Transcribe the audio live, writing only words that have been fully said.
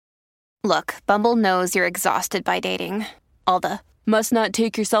Look, Bumble knows you're exhausted by dating. All the must not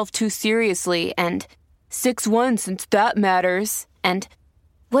take yourself too seriously and 6'1" since that matters. And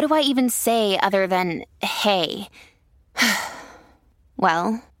what do I even say other than, hey?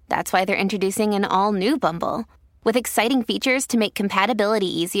 Well, that's why they're introducing an all-new Bumble with exciting features to make compatibility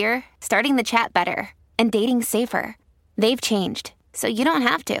easier, starting the chat better, and dating safer. They've changed, so you don't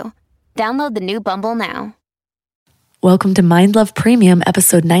have to. Download the new Bumble now. Welcome to Mind Love Premium,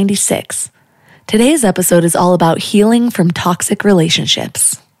 episode 96. Today's episode is all about healing from toxic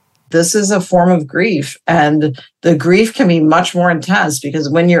relationships. This is a form of grief, and the grief can be much more intense because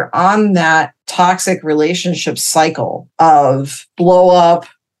when you're on that toxic relationship cycle of blow up,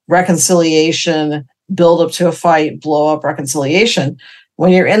 reconciliation, build up to a fight, blow up, reconciliation,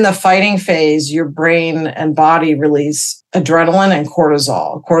 when you're in the fighting phase, your brain and body release adrenaline and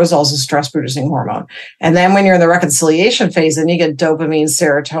cortisol. Cortisol is a stress-producing hormone. And then when you're in the reconciliation phase, then you get dopamine,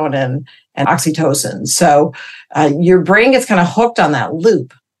 serotonin, and oxytocin. So your brain gets kind of hooked on that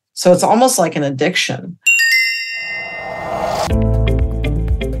loop. So it's almost like an addiction.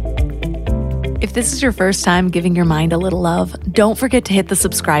 If this is your first time giving your mind a little love, don't forget to hit the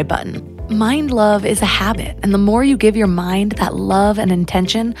subscribe button. Mind love is a habit, and the more you give your mind that love and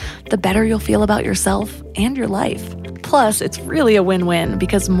intention, the better you'll feel about yourself and your life. Plus, it's really a win-win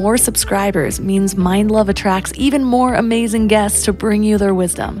because more subscribers means Mind Love attracts even more amazing guests to bring you their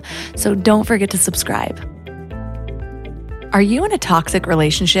wisdom. So don't forget to subscribe. Are you in a toxic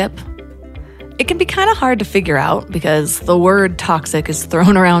relationship? It can be kind of hard to figure out because the word toxic is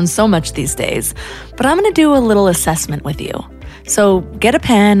thrown around so much these days, but I'm going to do a little assessment with you. So get a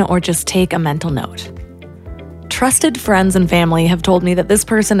pen or just take a mental note. Trusted friends and family have told me that this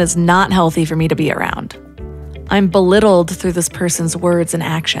person is not healthy for me to be around. I'm belittled through this person's words and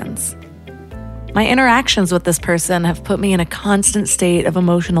actions. My interactions with this person have put me in a constant state of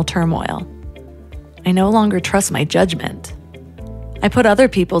emotional turmoil. I no longer trust my judgment. I put other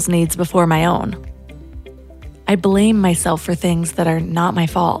people's needs before my own. I blame myself for things that are not my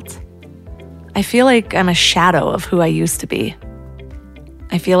fault. I feel like I'm a shadow of who I used to be.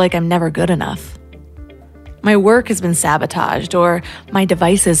 I feel like I'm never good enough. My work has been sabotaged or my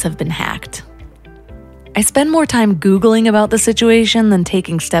devices have been hacked. I spend more time Googling about the situation than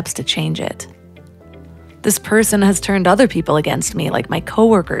taking steps to change it. This person has turned other people against me, like my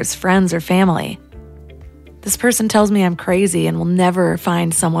coworkers, friends, or family. This person tells me I'm crazy and will never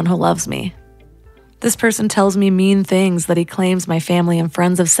find someone who loves me. This person tells me mean things that he claims my family and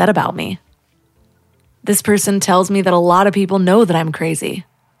friends have said about me. This person tells me that a lot of people know that I'm crazy.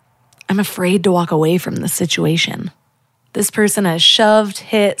 I'm afraid to walk away from this situation. This person has shoved,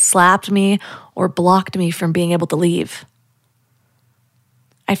 hit, slapped me, or blocked me from being able to leave.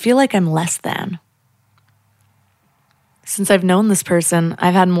 I feel like I'm less than. Since I've known this person,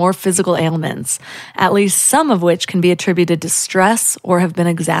 I've had more physical ailments, at least some of which can be attributed to stress or have been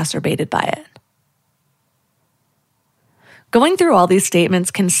exacerbated by it. Going through all these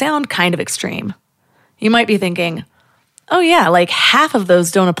statements can sound kind of extreme. You might be thinking, oh yeah, like half of those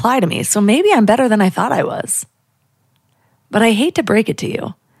don't apply to me, so maybe I'm better than I thought I was. But I hate to break it to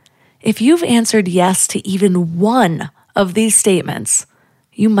you. If you've answered yes to even one of these statements,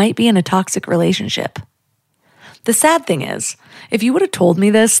 you might be in a toxic relationship. The sad thing is, if you would have told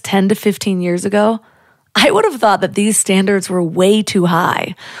me this 10 to 15 years ago, I would have thought that these standards were way too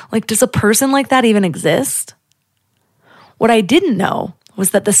high. Like, does a person like that even exist? What I didn't know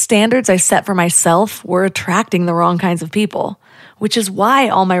was that the standards I set for myself were attracting the wrong kinds of people, which is why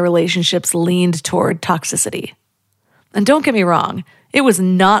all my relationships leaned toward toxicity. And don't get me wrong, it was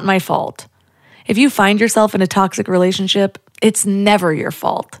not my fault. If you find yourself in a toxic relationship, it's never your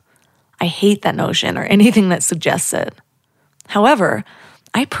fault. I hate that notion or anything that suggests it. However,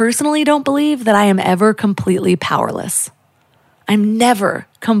 I personally don't believe that I am ever completely powerless. I'm never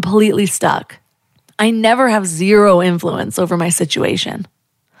completely stuck. I never have zero influence over my situation.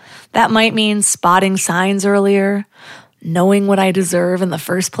 That might mean spotting signs earlier, knowing what I deserve in the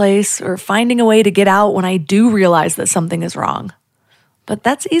first place, or finding a way to get out when I do realize that something is wrong. But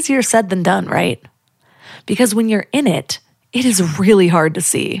that's easier said than done, right? Because when you're in it, it is really hard to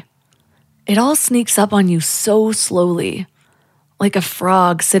see. It all sneaks up on you so slowly, like a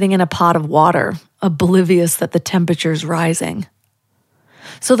frog sitting in a pot of water, oblivious that the temperature's rising.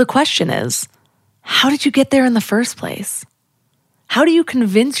 So the question is, how did you get there in the first place? How do you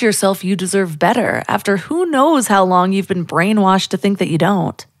convince yourself you deserve better after who knows how long you've been brainwashed to think that you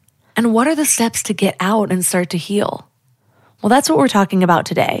don't? And what are the steps to get out and start to heal? Well, that's what we're talking about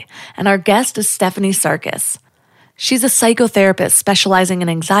today, and our guest is Stephanie Sarkis. She's a psychotherapist specializing in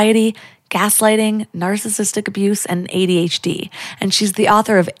anxiety, gaslighting, narcissistic abuse, and ADHD. And she's the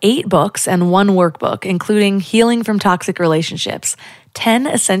author of 8 books and 1 workbook, including Healing from Toxic Relationships, 10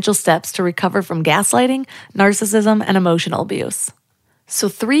 Essential Steps to Recover from Gaslighting, Narcissism, and Emotional Abuse. So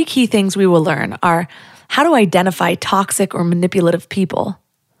 3 key things we will learn are how to identify toxic or manipulative people,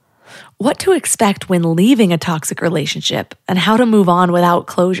 what to expect when leaving a toxic relationship, and how to move on without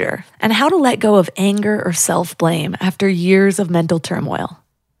closure, and how to let go of anger or self-blame after years of mental turmoil.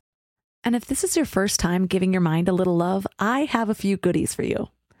 And if this is your first time giving your mind a little love, I have a few goodies for you.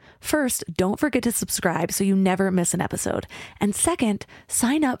 First, don't forget to subscribe so you never miss an episode. And second,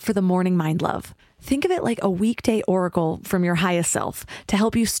 sign up for the Morning Mind Love. Think of it like a weekday oracle from your highest self to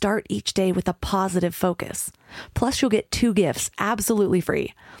help you start each day with a positive focus. Plus, you'll get 2 gifts absolutely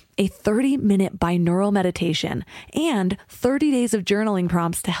free: a 30-minute binaural meditation and 30 days of journaling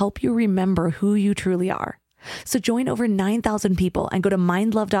prompts to help you remember who you truly are. So join over 9,000 people and go to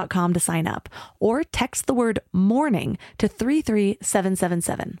mindlove.com to sign up, or text the word morning to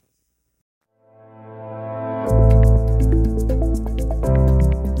 33777.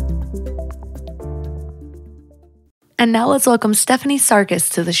 And now let's welcome Stephanie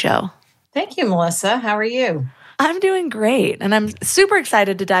Sarkis to the show. Thank you, Melissa. How are you? I'm doing great. And I'm super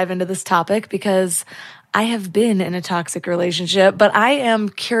excited to dive into this topic because I have been in a toxic relationship, but I am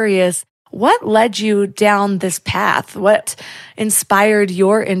curious, what led you down this path? What inspired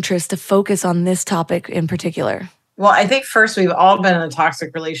your interest to focus on this topic in particular? Well, I think first we've all been in a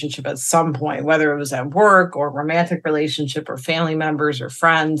toxic relationship at some point, whether it was at work or romantic relationship or family members or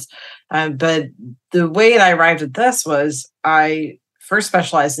friends. But the way that I arrived at this was I first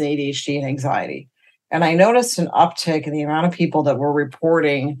specialized in ADHD and anxiety. And I noticed an uptick in the amount of people that were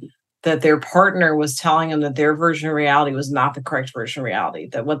reporting that their partner was telling them that their version of reality was not the correct version of reality,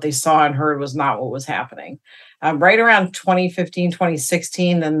 that what they saw and heard was not what was happening. Right around 2015,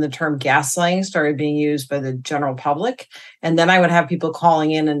 2016, then the term gaslighting started being used by the general public. And then I would have people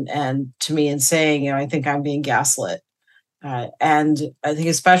calling in and to me and saying, I think I'm being gaslit. And I think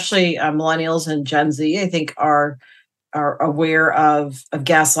especially millennials and Gen Z, I think are aware of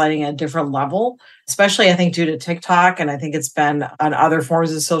gaslighting at a different level, especially I think due to TikTok. And I think it's been on other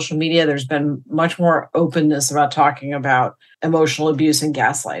forms of social media. There's been much more openness about talking about emotional abuse and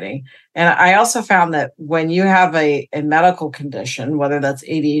gaslighting. And I also found that when you have a medical condition, whether that's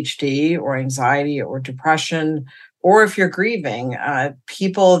ADHD or anxiety or depression, or if you're grieving,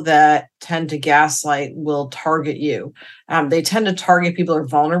 people that tend to gaslight will target you. They tend to target people who are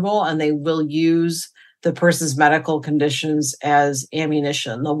vulnerable, and they will use the person's medical conditions as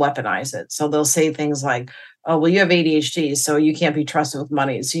ammunition. They'll weaponize it. So they'll say things like, oh, well, you have ADHD, so you can't be trusted with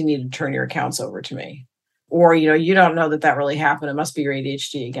money, so you need to turn your accounts over to me. Or, you don't know that really happened. It must be your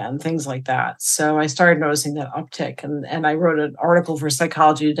ADHD again, things like that. So I started noticing that uptick. And I wrote an article for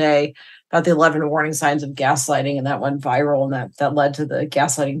Psychology Today about the 11 warning signs of gaslighting, and that went viral, and that led to the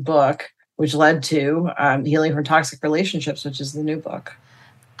gaslighting book, which led to Healing from Toxic Relationships, which is the new book.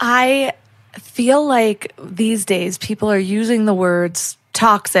 I feel like these days people are using the words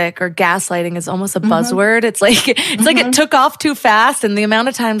toxic or gaslighting is almost a buzzword. It's like it took off too fast, and the amount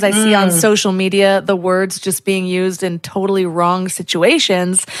of times I see on social media the words just being used in totally wrong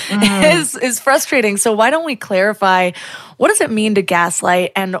situations is frustrating. So why don't we clarify, what does it mean to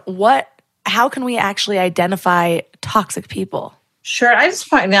gaslight, and how can we actually identify toxic people? Sure. I just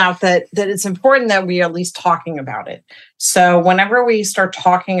find out that it's important that we are at least talking about it. So whenever we start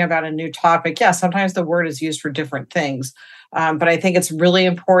talking about a new topic, sometimes the word is used for different things. But I think it's really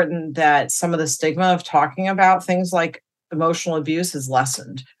important that some of the stigma of talking about things like emotional abuse is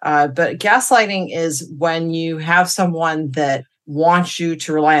lessened. But gaslighting is when you have someone that wants you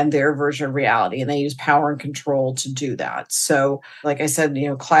to rely on their version of reality, and they use power and control to do that. So like I said,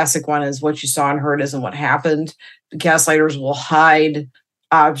 classic one is what you saw and heard isn't what happened. Gaslighters will hide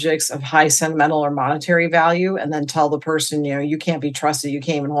objects of high sentimental or monetary value and then tell the person, you can't be trusted. You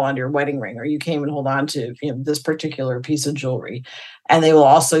can't even hold on to your wedding ring, or you can't even hold on to this particular piece of jewelry. And they will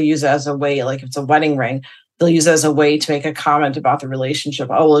also use it as a way, like if it's a wedding ring, they'll use it as a way to make a comment about the relationship.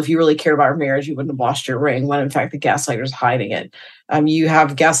 Oh, well, if you really cared about our marriage, you wouldn't have lost your ring, when in fact the gaslighter is hiding it. You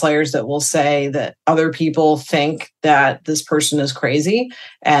have gaslighters that will say that other people think that this person is crazy,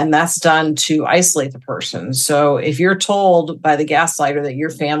 and that's done to isolate the person. So if you're told by the gaslighter that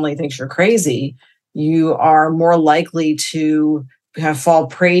your family thinks you're crazy, you are more likely to fall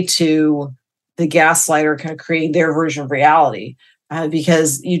prey to the gaslighter kind of creating their version of reality.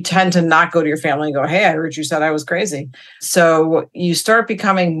 because you tend to not go to your family and go, hey, I heard you said I was crazy. So you start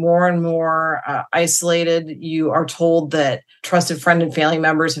becoming more and more isolated. You are told that trusted friend and family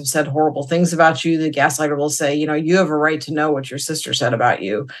members have said horrible things about you. The gaslighter will say, you have a right to know what your sister said about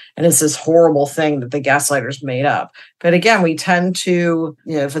you. And it's this horrible thing that the gaslighter's made up. But again, we tend to,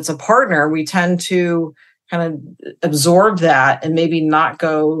 if it's a partner, we tend to kind of absorb that and maybe not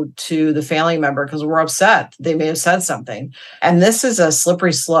go to the family member because we're upset. They may have said something. And this is a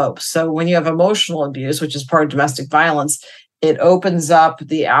slippery slope. So when you have emotional abuse, which is part of domestic violence, it opens up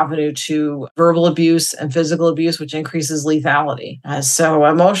the avenue to verbal abuse and physical abuse, which increases lethality. So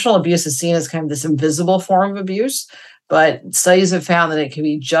emotional abuse is seen as kind of this invisible form of abuse, but studies have found that it can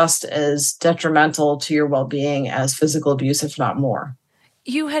be just as detrimental to your well-being as physical abuse, if not more.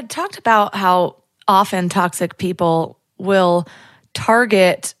 You had talked about how often toxic people will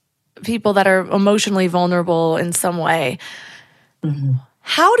target people that are emotionally vulnerable in some way. Mm-hmm.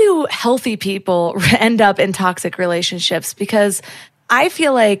 How do healthy people end up in toxic relationships? Because I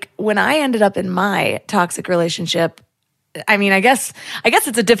feel like when I ended up in my toxic relationship, I guess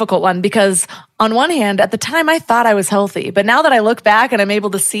it's a difficult one because on one hand, at the time I thought I was healthy, but now that I look back and I'm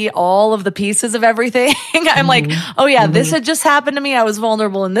able to see all of the pieces of everything, I'm like, oh yeah, this had just happened to me. I was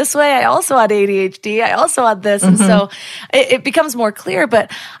vulnerable in this way. I also had ADHD. I also had this. And so it becomes more clear,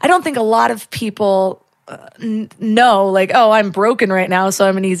 but I don't think a lot of people know like, oh, I'm broken right now, so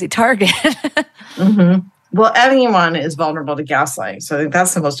I'm an easy target. Well, anyone is vulnerable to gaslighting. So I think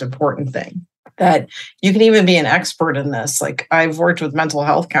that's the most important thing. That you can even be an expert in this. Like I've worked with mental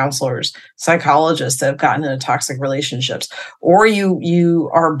health counselors, psychologists that have gotten into toxic relationships, or you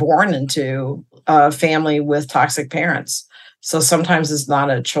are born into a family with toxic parents. So sometimes it's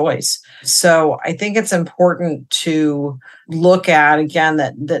not a choice. So I think it's important to look at, again,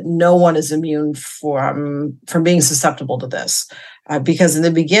 that no one is immune from being susceptible to this. Because in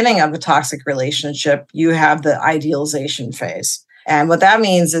the beginning of a toxic relationship, you have the idealization phase. And what that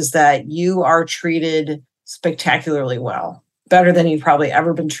means is that you are treated spectacularly well, better than you've probably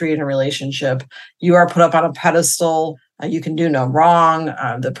ever been treated in a relationship. You are put up on a pedestal. You can do no wrong.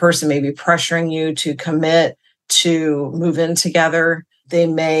 The person may be pressuring you to commit, to move in together. They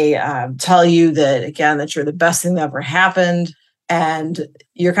may tell you that you're the best thing that ever happened. And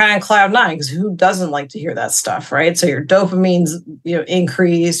you're kind of cloud nine because who doesn't like to hear that stuff, right? So your dopamine's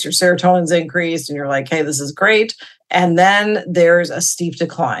increased, your serotonin's increased, and you're like, hey, this is great. And then there's a steep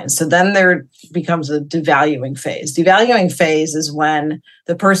decline. So then there becomes a devaluing phase. Devaluing phase is when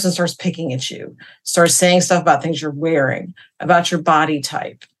the person starts picking at you, starts saying stuff about things you're wearing, about your body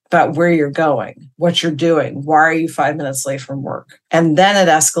type, about where you're going, what you're doing. Why are you 5 minutes late from work? And then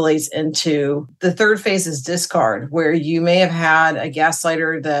it escalates into the third phase is discard, where you may have had a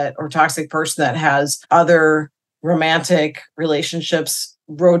gaslighter or toxic person that has other romantic relationships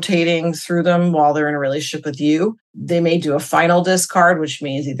rotating through them while they're in a relationship with you. They may do a final discard, which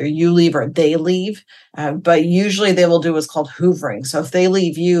means either you leave or they leave. But usually they will do what's called hoovering. So if they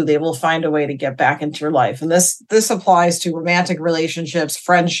leave you, they will find a way to get back into your life. And this applies to romantic relationships,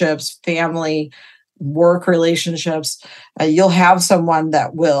 friendships, family, work relationships. You'll have someone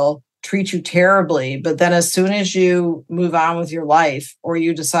that will treat you terribly, but then as soon as you move on with your life or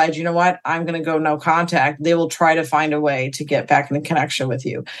you decide, you know what, I'm going to go no contact, they will try to find a way to get back in connection with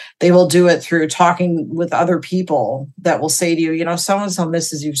you. They will do it through talking with other people that will say to you, so-and-so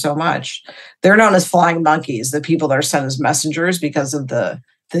misses you so much. They're known as flying monkeys, the people that are sent as messengers because of the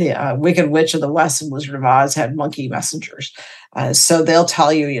Wicked Witch of the West and Wizard of Oz had monkey messengers. So they'll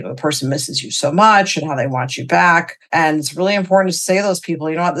tell you, the person misses you so much and how they want you back. And it's really important to say to those people,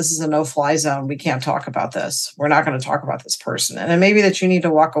 you know what, this is a no-fly zone. We can't talk about this. We're not going to talk about this person. And it may be that you need to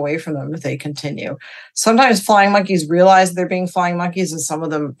walk away from them if they continue. Sometimes flying monkeys realize they're being flying monkeys and some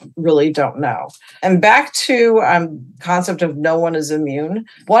of them really don't know. And back to concept of no one is immune.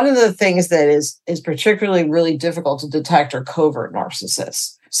 One of the things that is particularly really difficult to detect are covert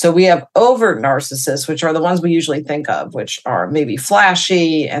narcissists. So we have overt narcissists, which are the ones we usually think of, which are maybe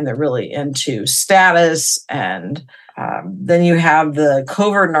flashy and they're really into status. And then you have the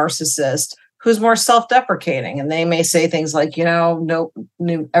covert narcissist who's more self-deprecating. And they may say things like, no,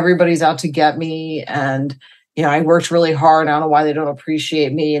 everybody's out to get me. And, I worked really hard. I don't know why they don't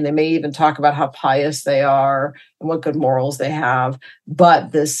appreciate me. And they may even talk about how pious they are and what good morals they have.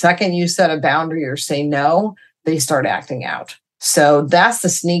 But the second you set a boundary or say no, they start acting out. So that's the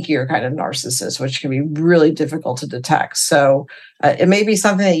sneakier kind of narcissist, which can be really difficult to detect. So it may be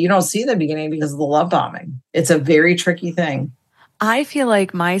something that you don't see in the beginning because of the love bombing. It's a very tricky thing. I feel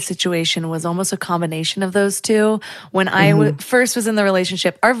like my situation was almost a combination of those two. When I first was in the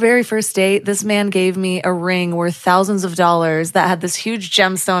relationship, our very first date, this man gave me a ring worth thousands of dollars that had this huge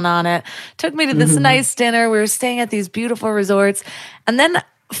gemstone on it, took me to this nice dinner. We were staying at these beautiful resorts. And then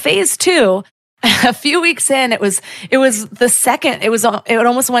phase two, a few weeks in, it was the second, it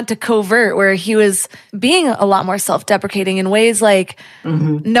almost went to covert, where he was being a lot more self-deprecating in ways like,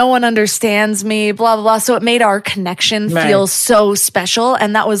 no one understands me, blah, blah, blah. So it made our connection feel so special.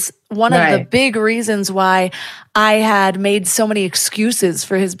 And that was one of the big reasons why I had made so many excuses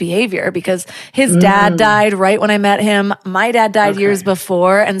for his behavior, because his dad died right when I met him. My dad died years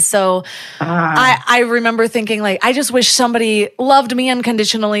before. And so I remember thinking, like, I just wish somebody loved me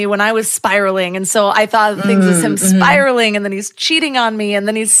unconditionally when I was spiraling. And so I thought of things as him spiraling, and then he's cheating on me, and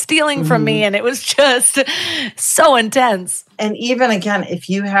then he's stealing from me. And it was just so intense. And even again, if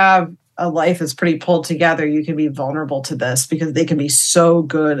you have a life that's pretty pulled together, you can be vulnerable to this because they can be so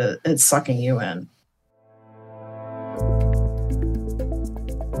good at sucking you in.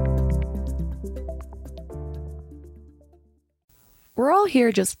 We're all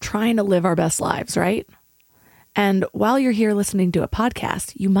here just trying to live our best lives, right? And while you're here listening to a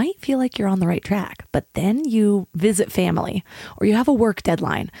podcast, you might feel like you're on the right track, but then you visit family, or you have a work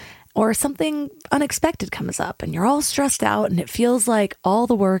deadline, or something unexpected comes up and you're all stressed out and it feels like all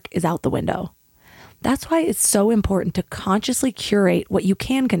the work is out the window. That's why it's so important to consciously curate what you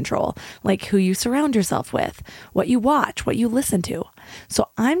can control, like who you surround yourself with, what you watch, what you listen to. So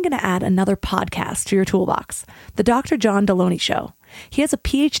I'm going to add another podcast to your toolbox, The Dr. John Deloney Show. He has a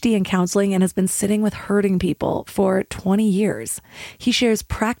PhD in counseling and has been sitting with hurting people for 20 years. He shares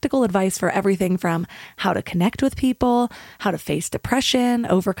practical advice for everything from how to connect with people, how to face depression,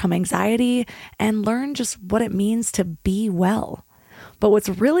 overcome anxiety, and learn just what it means to be well. But what's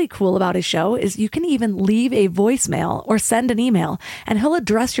really cool about his show is you can even leave a voicemail or send an email, and he'll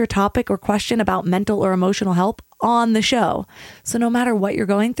address your topic or question about mental or emotional help on the show. So no matter what you're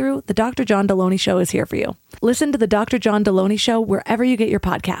going through, the Dr. John Deloney Show is here for you. Listen to the Dr. John Deloney Show wherever you get your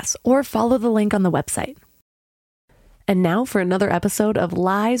podcasts, or follow the link on the website. And now for another episode of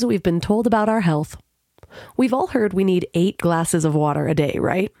Lies We've Been Told About Our Health. We've all heard we need 8 glasses of water a day,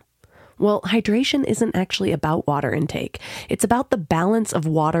 right? Well, hydration isn't actually about water intake. It's about the balance of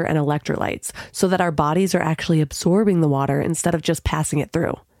water and electrolytes so that our bodies are actually absorbing the water instead of just passing it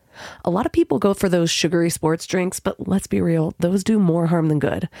through. A lot of people go for those sugary sports drinks, but let's be real, those do more harm than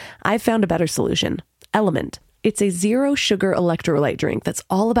good. I've found a better solution. Element. It's a zero sugar electrolyte drink that's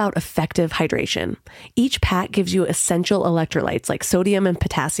all about effective hydration. Each pack gives you essential electrolytes like sodium and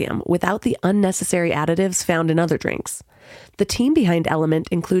potassium without the unnecessary additives found in other drinks. The team behind Element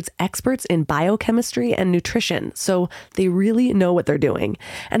includes experts in biochemistry and nutrition, so they really know what they're doing.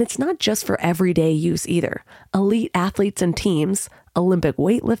 And it's not just for everyday use either. Elite athletes and teams, Olympic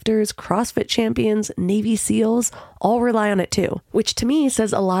weightlifters, CrossFit champions, Navy SEALs, all rely on it too, which to me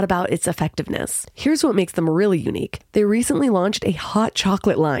says a lot about its effectiveness. Here's what makes them really unique. They recently launched a hot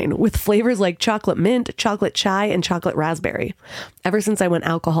chocolate line with flavors like chocolate mint, chocolate chai, and chocolate raspberry. Ever since I went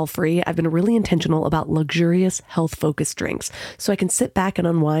alcohol-free, I've been really intentional about luxurious, health-focused drinks, so I can sit back and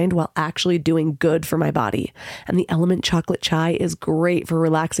unwind while actually doing good for my body. And the Element chocolate chai is great for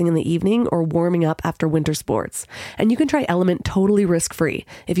relaxing in the evening or warming up after winter sports. And you can try Element totally risk-free.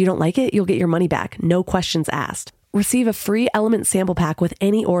 If you don't like it, you'll get your money back, no questions asked. Receive a free Element sample pack with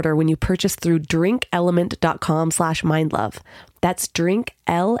any order when you purchase through drinkelement.com/mindlove. That's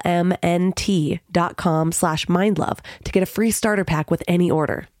drinklmnt.com/mindlove to get a free starter pack with any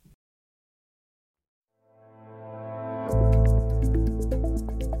order.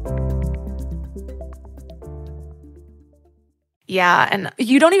 Yeah, and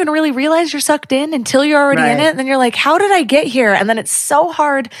you don't even really realize you're sucked in until you're already in it. And then you're like, how did I get here? And then it's so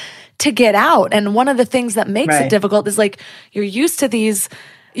hard to get out. And one of the things that makes it difficult is like, you're used to these,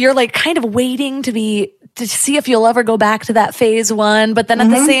 you're like kind of waiting to see if you'll ever go back to that phase one. But then at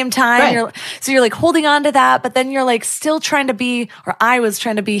the same time, you're like holding on to that. But then you're like still trying to be, or I was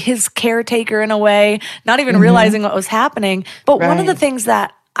trying to be his caretaker in a way, not even realizing what was happening. But one of the things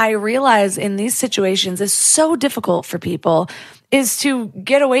that I realize in these situations is so difficult for people is to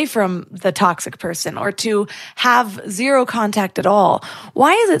get away from the toxic person or to have zero contact at all.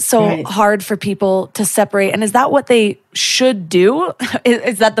 Why is it so hard for people to separate? And is that what they should do?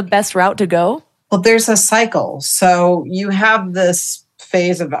 Is that the best route to go? Well, there's a cycle. So you have this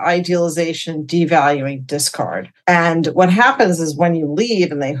phase of idealization, devaluing, discard. And what happens is when you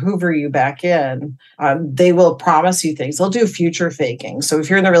leave and they hoover you back in, they will promise you things. They'll do future faking. So if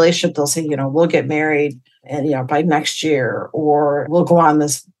you're in a relationship, they'll say, we'll get married and, by next year, or we'll go on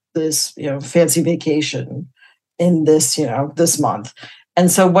this fancy vacation. in this, this month. And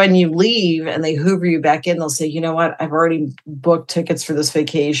so when you leave and they hoover you back in, they'll say, you know what, I've already booked tickets for this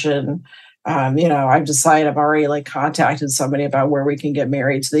vacation. I've decided, I've already like contacted somebody about where we can get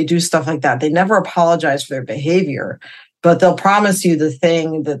married. So they do stuff like that. They never apologize for their behavior, but they'll promise you the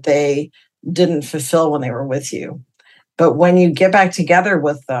thing that they didn't fulfill when they were with you. But when you get back together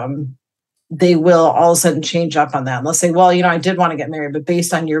with them, they will all of a sudden change up on that. And they'll say, well, I did want to get married, but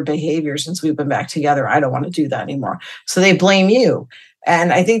based on your behavior since we've been back together, I don't want to do that anymore. So they blame you.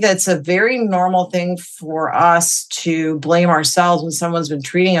 And I think that's a very normal thing for us to blame ourselves when someone's been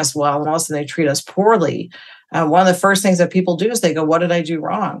treating us well and all of a sudden they treat us poorly. One of the first things that people do is they go, what did I do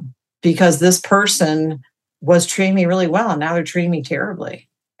wrong? Because this person was treating me really well and now they're treating me terribly.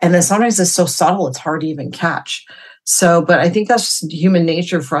 And then sometimes it's so subtle, it's hard to even catch. So, but I think that's just human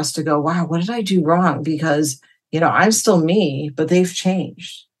nature for us to go, wow, what did I do wrong? Because, I'm still me, but they've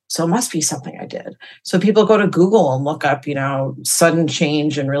changed. So it must be something I did. So people go to Google and look up, sudden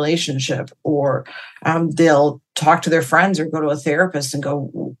change in relationship, or they'll talk to their friends or go to a therapist and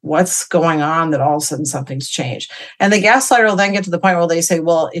go, what's going on that all of a sudden something's changed? And the gaslighter will then get to the point where they say,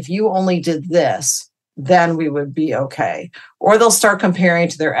 well, if you only did this, then we would be okay. Or they'll start comparing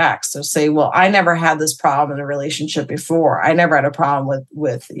to their ex. They'll say, well, I never had this problem in a relationship before. I never had a problem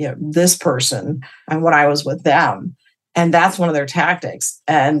with this person and when I was with them. And that's one of their tactics.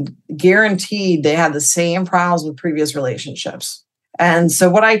 And guaranteed they had the same problems with previous relationships. And so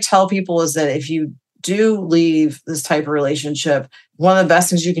what I tell people is that if you do leave this type of relationship, one of the best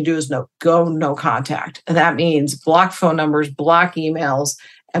things you can do is no contact. And that means block phone numbers, block emails,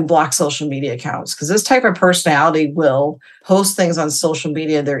 and block social media accounts. Because this type of personality will post things on social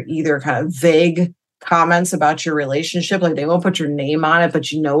media. They're either kind of vague comments about your relationship, like they won't put your name on it, but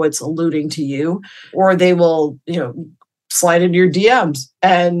it's alluding to you, or they will, slide into your DMs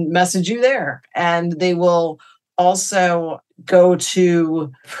and message you there. And they will also go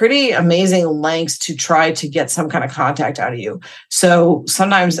to pretty amazing lengths to try to get some kind of contact out of you. So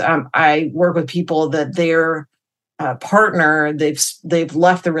sometimes I work with people that their partner, they've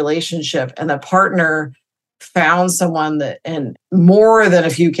left the relationship and the partner found someone that, in more than a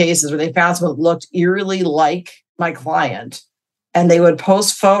few cases, where they found someone that looked eerily like my client. And they would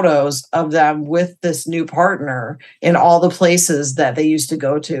post photos of them with this new partner in all the places that they used to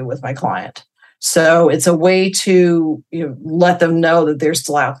go to with my client. So it's a way to let them know that they're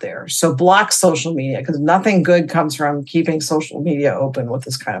still out there. So block social media, because nothing good comes from keeping social media open with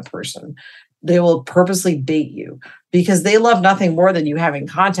this kind of person. They will purposely bait you because they love nothing more than you having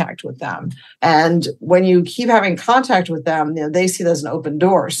contact with them. And when you keep having contact with them, they see that as an open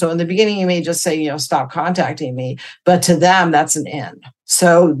door. So in the beginning, you may just say, stop contacting me, but to them, that's an end.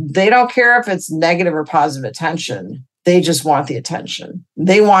 So they don't care if it's negative or positive attention. They just want the attention.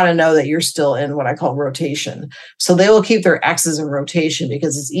 They want to know that you're still in what I call rotation. So they will keep their exes in rotation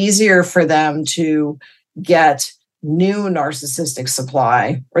because it's easier for them to get new narcissistic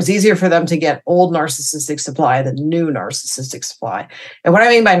supply, or it's easier for them to get old narcissistic supply than new narcissistic supply. And what I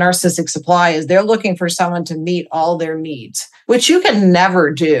mean by narcissistic supply is they're looking for someone to meet all their needs, which you can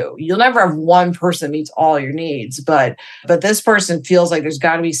never do. You'll never have one person that meets all your needs, but this person feels like there's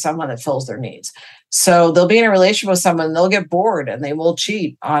got to be someone that fills their needs. So they'll be in a relationship with someone and they'll get bored and they will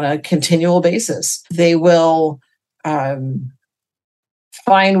cheat on a continual basis. They will find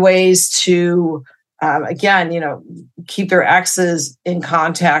ways to keep their exes in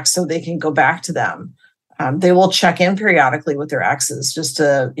contact so they can go back to them. They will check in periodically with their exes just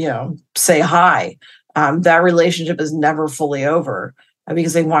to, say hi. That relationship is never fully over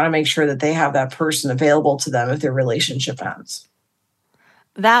because they want to make sure that they have that person available to them if their relationship ends.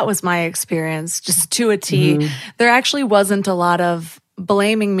 That was my experience, just to a T. Mm-hmm. There actually wasn't a lot of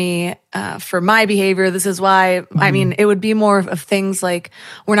blaming me for my behavior. This is why, it would be more of things like,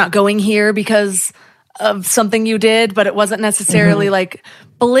 we're not going here because of something you did, but it wasn't necessarily like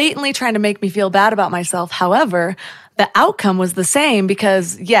blatantly trying to make me feel bad about myself. However, the outcome was the same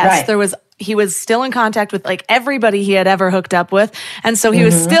because he was still in contact with like everybody he had ever hooked up with. And so he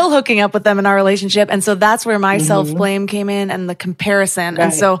was still hooking up with them in our relationship. And so that's where my self-blame came in and the comparison. Right.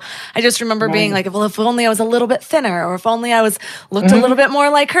 And so I just remember being like, well, if only I was a little bit thinner, or if only I looked a little bit more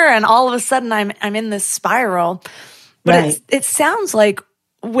like her. And all of a sudden I'm in this spiral. But it sounds like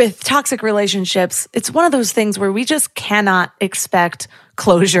with toxic relationships, it's one of those things where we just cannot expect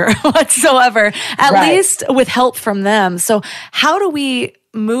closure whatsoever, at least with help from them. So how do we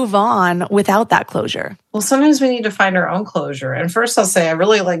move on without that closure? Well, sometimes we need to find our own closure. And first I'll say, I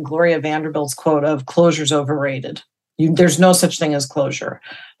really like Gloria Vanderbilt's quote of closure's overrated. There's no such thing as closure.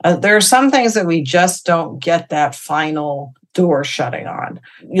 There are some things that we just don't get that final door shutting on.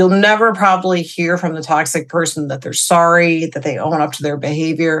 You'll never probably hear from the toxic person that they're sorry, that they own up to their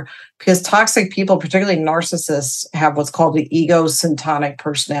behavior, because toxic people, particularly narcissists, have what's called the egocentric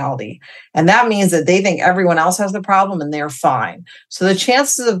personality. And that means that they think everyone else has the problem and they're fine. So the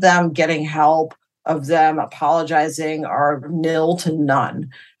chances of them getting help, of them apologizing, are nil to none.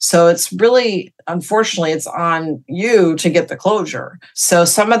 So it's really, unfortunately, it's on you to get the closure. So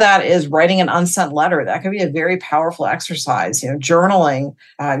some of that is writing an unsent letter. That can be a very powerful exercise. Journaling,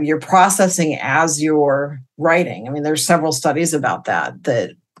 you're processing as you're writing. I mean, there's several studies about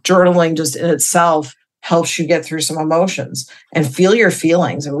that journaling just in itself helps you get through some emotions and feel your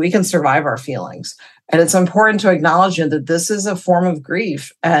feelings. And we can survive our feelings. And it's important to acknowledge that this is a form of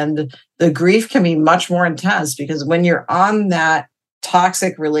grief. And the grief can be much more intense because when you're on that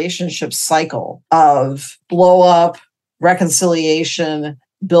toxic relationship cycle of blow up, reconciliation,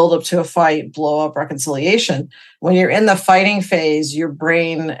 build up to a fight, blow up, reconciliation, when you're in the fighting phase, your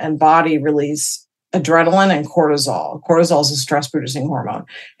brain and body release adrenaline and cortisol. Cortisol is a stress-producing hormone.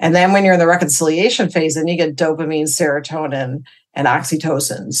 And then when you're in the reconciliation phase, then you get dopamine, serotonin, and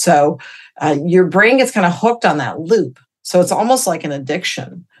oxytocin. So your brain gets kind of hooked on that loop. So it's almost like an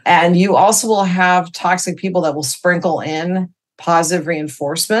addiction. And you also will have toxic people that will sprinkle in positive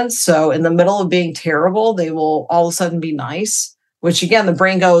reinforcements. So in the middle of being terrible, they will all of a sudden be nice, which again, the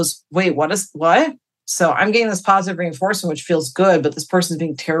brain goes, wait, what? So I'm getting this positive reinforcement, which feels good, but this person's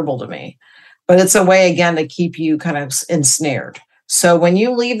being terrible to me. But it's a way, again, to keep you kind of ensnared. So when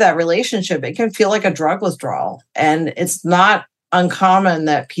you leave that relationship, it can feel like a drug withdrawal. And it's not uncommon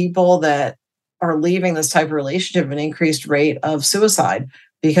that people that are leaving this type of relationship have an increased rate of suicide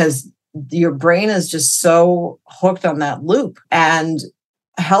because your brain is just so hooked on that loop. And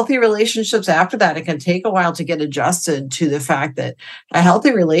healthy relationships after that, it can take a while to get adjusted to the fact that a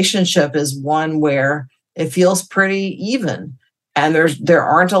healthy relationship is one where it feels pretty even. And there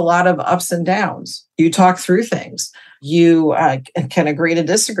aren't a lot of ups and downs. You talk through things. You can agree to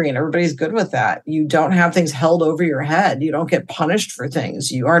disagree, and everybody's good with that. You don't have things held over your head. You don't get punished for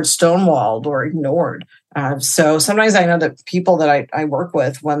things. You aren't stonewalled or ignored. So sometimes I know that people that I work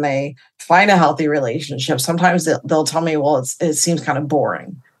with, when they find a healthy relationship, sometimes they'll tell me, well, it seems kind of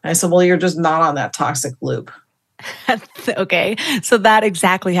boring. And I said, well, you're just not on that toxic loop. Okay. So that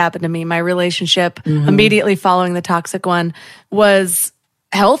exactly happened to me. My relationship immediately following the toxic one was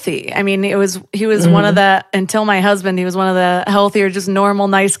healthy. I mean, he was one of the, until my husband, he was one of the healthier, just normal,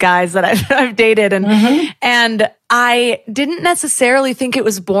 nice guys that I've dated. And I didn't necessarily think it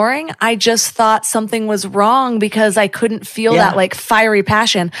was boring. I just thought something was wrong because I couldn't feel that like fiery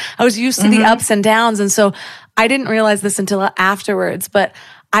passion. I was used to the ups and downs. And so I didn't realize this until afterwards, but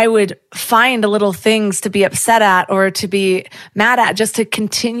I would find little things to be upset at or to be mad at just to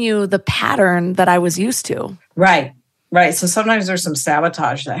continue the pattern that I was used to. Right. So sometimes there's some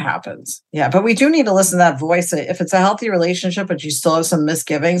sabotage that happens. Yeah, but we do need to listen to that voice. If it's a healthy relationship, but you still have some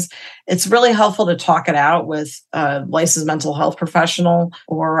misgivings, it's really helpful to talk it out with a licensed mental health professional,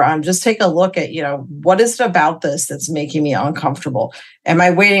 or just take a look at, what is it about this that's making me uncomfortable? Am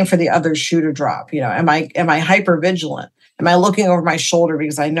I waiting for the other shoe to drop? Am I hyper vigilant? Am I looking over my shoulder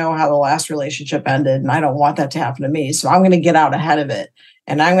because I know how the last relationship ended and I don't want that to happen to me? So I'm going to get out ahead of it.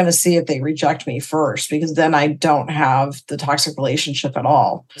 And I'm going to see if they reject me first, because then I don't have the toxic relationship at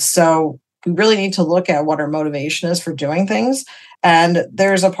all. So we really need to look at what our motivation is for doing things. And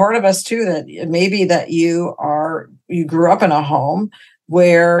there's a part of us too that maybe that you grew up in a home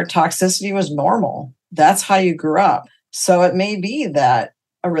where toxicity was normal. That's how you grew up. So it may be that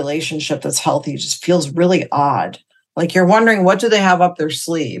a relationship that's healthy just feels really odd. Like you're wondering, what do they have up their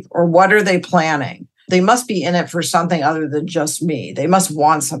sleeve, or what are they planning? They must be in it for something other than just me. They must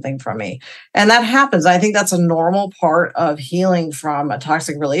want something from me. And that happens. I think that's a normal part of healing from a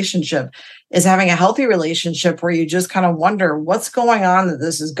toxic relationship, is having a healthy relationship where you just kind of wonder, what's going on that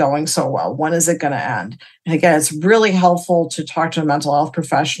this is going so well? When is it going to end? And again, it's really helpful to talk to a mental health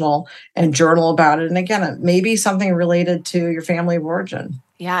professional and journal about it. And again, it may be something related to your family of origin.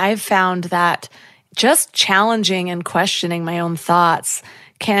 Yeah, I've found that just challenging and questioning my own thoughts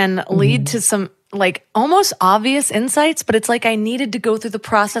can lead to some like almost obvious insights, but it's like I needed to go through the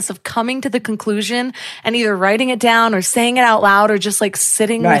process of coming to the conclusion and either writing it down or saying it out loud or just like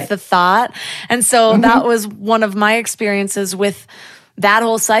sitting with the thought. And so that was one of my experiences with that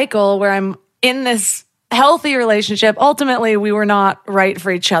whole cycle, where I'm in this healthy relationship. Ultimately, we were not right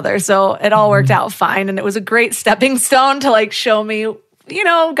for each other. So it all worked out fine. And it was a great stepping stone to like show me,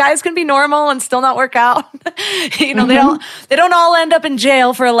 guys can be normal and still not work out. They don't all end up in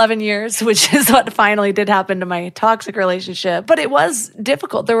jail for 11 years, which is what finally did happen to my toxic relationship. But it was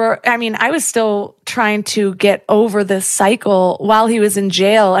difficult. I was still trying to get over this cycle while he was in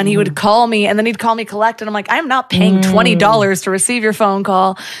jail, and he would call me and then he'd call me collect. And I'm like, I'm not paying $20 to receive your phone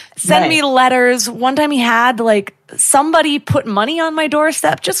call. Send me letters. One time he had somebody put money on my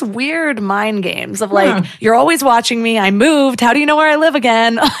doorstep, just weird mind games of you're always watching me. I moved. How do you know where I live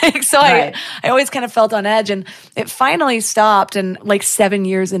again? I always kind of felt on edge, and it finally stopped and 7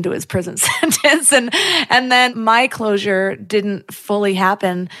 years into his prison sentence. And then my closure didn't fully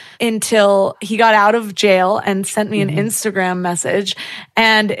happen until he got out of jail and sent me an Instagram message.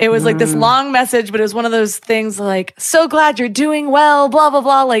 And it was this long message, but it was one of those things so glad you're doing well, blah, blah,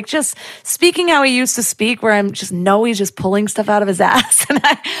 blah. Just speaking how he used to speak, where I'm just know he's just pulling stuff out of his ass. And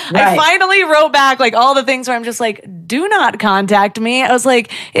I finally wrote back all the things where I'm just do not contact me. I was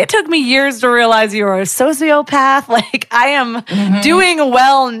it took me years to realize you are a sociopath. I am doing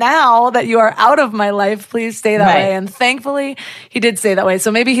well now that you are out of my life. Please stay that way. And thankfully he did stay that way.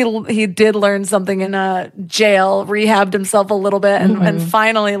 So maybe he did learn something in jail, rehabbed himself a little bit and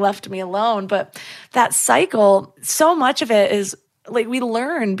finally left me alone. But that cycle, so much of it is we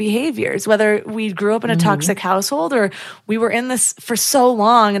learn behaviors, whether we grew up in a toxic household or we were in this for so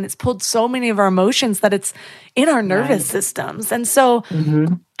long and it's pulled so many of our emotions that it's in our nervous systems. And so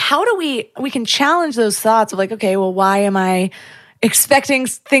how do we can challenge those thoughts of okay, well, why am I expecting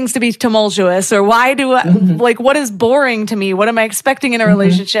things to be tumultuous? Or why do I, what is boring to me? What am I expecting in a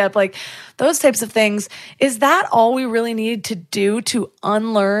relationship? Those types of things. Is that all we really need to do to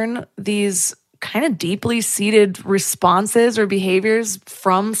unlearn these kind of deeply seated responses or behaviors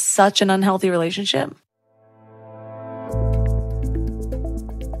from such an unhealthy relationship?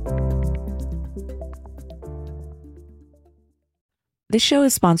 This show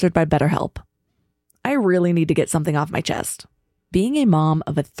is sponsored by BetterHelp. I really need to get something off my chest. Being a mom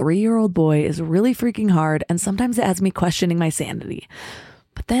of a 3-year-old boy is really freaking hard, and sometimes it has me questioning my sanity.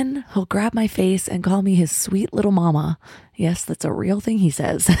 But then he'll grab my face and call me his sweet little mama. Yes, that's a real thing he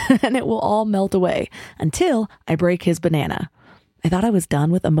says. And it will all melt away until I break his banana. I thought I was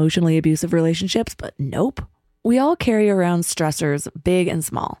done with emotionally abusive relationships, but nope. We all carry around stressors, big and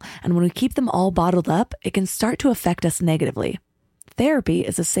small. And when we keep them all bottled up, it can start to affect us negatively. Therapy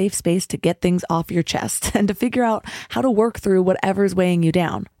is a safe space to get things off your chest and to figure out how to work through whatever's weighing you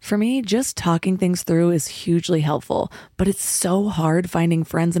down. For me, just talking things through is hugely helpful, but it's so hard finding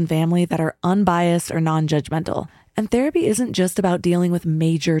friends and family that are unbiased or non-judgmental. And therapy isn't just about dealing with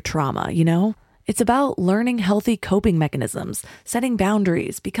major trauma, It's about learning healthy coping mechanisms, setting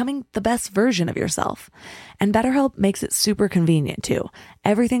boundaries, becoming the best version of yourself. And BetterHelp makes it super convenient too.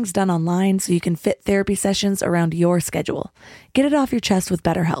 Everything's done online so you can fit therapy sessions around your schedule. Get it off your chest with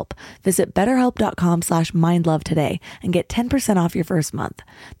BetterHelp. Visit betterhelp.com/mindlove today and get 10% off your first month.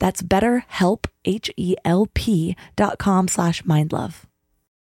 That's BetterHelp, HELP.com/mindlove.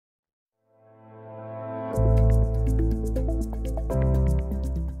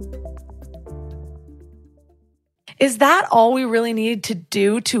 Is that all we really need to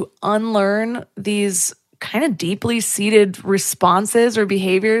do to unlearn these kind of deeply seated responses or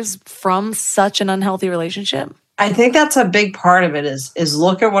behaviors from such an unhealthy relationship? I think that's a big part of it is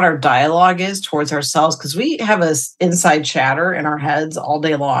look at what our dialogue is towards ourselves, because we have a inside chatter in our heads all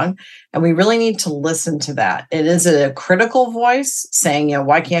day long, and we really need to listen to that. It is a critical voice saying,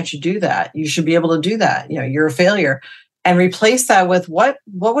 why can't you do that? You should be able to do that. You're a failure. And replace that with what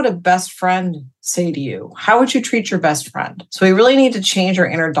would a best friend say to you? How would you treat your best friend? So we really need to change our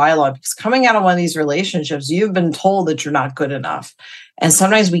inner dialogue, because coming out of one of these relationships, you've been told that you're not good enough. And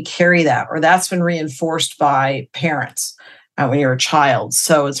sometimes we carry that, or that's been reinforced by parents when you're a child.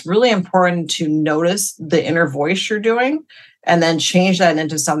 So it's really important to notice the inner voice you're doing and then change that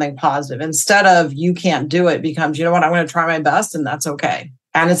into something positive. Instead of you can't do it, becomes, I'm going to try my best and that's okay.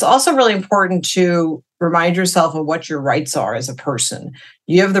 And it's also really important to remind yourself of what your rights are as a person.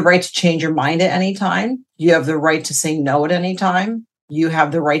 You have the right to change your mind at any time. You have the right to say no at any time. You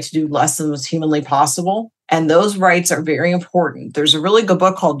have the right to do less than was humanly possible. And those rights are very important. There's a really good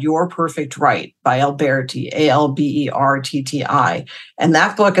book called Your Perfect Right by Alberti, Albertti. And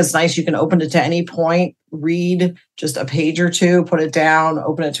that book is nice. You can open it to any point, read just a page or two, put it down,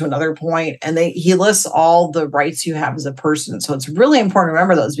 open it to another point. And he lists all the rights you have as a person. So it's really important to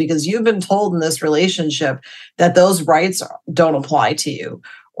remember those, because you've been told in this relationship that those rights don't apply to you,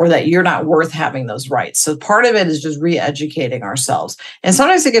 or that you're not worth having those rights. So part of it is just re-educating ourselves. And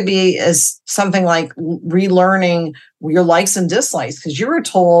sometimes it could be as something like relearning your likes and dislikes because you were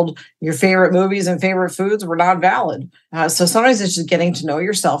told your favorite movies and favorite foods were not valid. So sometimes it's just getting to know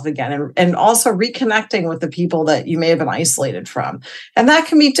yourself again and also reconnecting with the people that you may have been isolated from. And that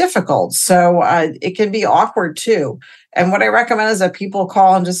can be difficult. So it can be awkward too. And what I recommend is that people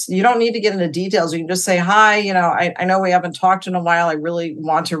call and just, you don't need to get into details. You can just say, hi, I know we haven't talked in a while. I really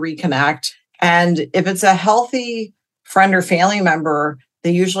want to reconnect. And if it's a healthy friend or family member,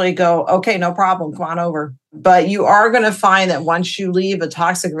 they usually go, okay, no problem, come on over. But you are going to find that once you leave a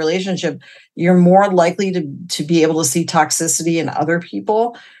toxic relationship, you're more likely to be able to see toxicity in other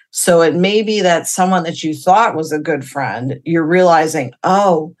people. So it may be that someone that you thought was a good friend, you're realizing,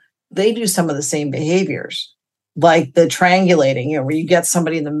 oh, they do some of the same behaviors, like the triangulating, where you get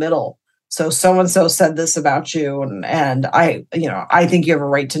somebody in the middle. So so-and-so said this about you, and I think you have a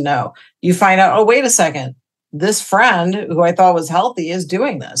right to know. You find out, oh, wait a second. This friend who I thought was healthy is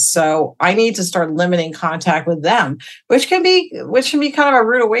doing this. So I need to start limiting contact with them, which can be kind of a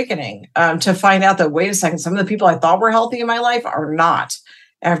rude awakening to find out that, wait a second, some of the people I thought were healthy in my life are not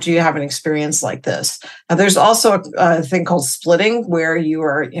after you have an experience like this. Now, there's also a thing called splitting where you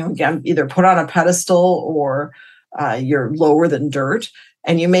are, again, either put on a pedestal or you're lower than dirt.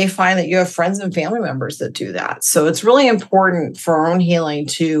 And you may find that you have friends and family members that do that. So it's really important for our own healing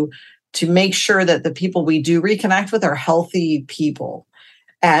to make sure that the people we do reconnect with are healthy people.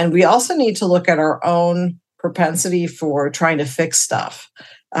 And we also need to look at our own propensity for trying to fix stuff.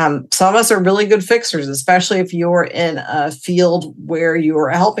 Some of us are really good fixers, especially if you're in a field where you're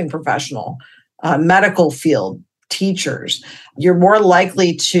a helping professional, medical field, teachers. You're more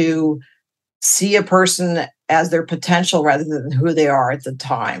likely to see a person as their potential rather than who they are at the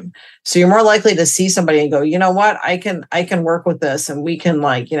time. So you're more likely to see somebody and go, you know what, I can work with this, and we can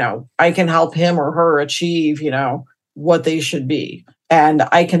I can help him or her achieve, what they should be. And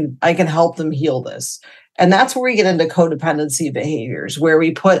I can help them heal this. And that's where we get into codependency behaviors, where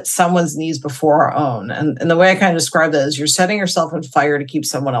we put someone's needs before our own. And the way I kind of describe that is you're setting yourself on fire to keep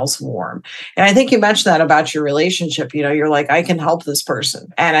someone else warm. And I think you mentioned that about your relationship. You're like, I can help this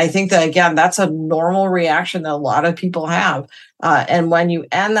person. And I think that, again, that's a normal reaction that a lot of people have. And when you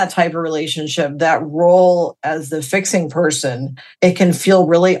end that type of relationship, that role as the fixing person, it can feel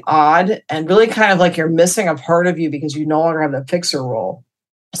really odd and really kind of like you're missing a part of you because you no longer have the fixer role.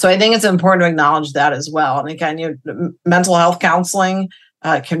 So I think it's important to acknowledge that as well. And again, mental health counseling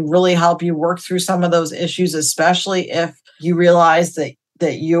can really help you work through some of those issues, especially if you realize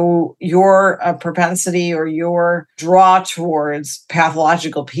that your propensity or your draw towards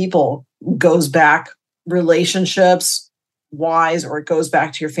pathological people goes back relationships wise, or it goes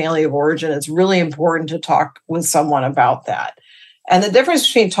back to your family of origin. It's really important to talk with someone about that. And the difference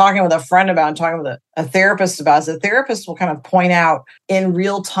between talking with a friend about and talking with a therapist about is a therapist will kind of point out in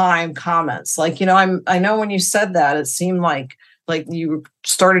real time comments. Like, I know when you said that, it seemed like you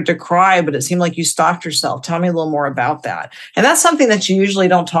started to cry, but it seemed like you stopped yourself. Tell me a little more about that. And that's something that you usually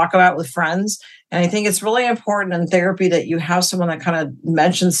don't talk about with friends. And I think it's really important in therapy that you have someone that kind of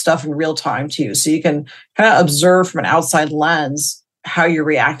mentions stuff in real time to you, so you can kind of observe from an outside lens how you're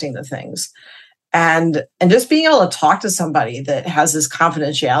reacting to things. And just being able to talk to somebody that has this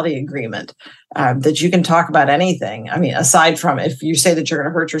confidentiality agreement, that you can talk about anything. I mean, aside from if you say that you're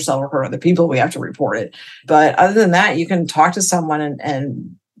going to hurt yourself or hurt other people, we have to report it. But other than that, you can talk to someone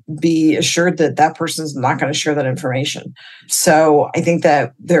and be assured that that person's not going to share that information. So I think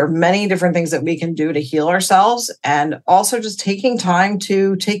that there are many different things that we can do to heal ourselves, and also just taking time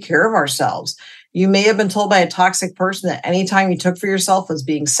to take care of ourselves. You may have been told by a toxic person that any time you took for yourself was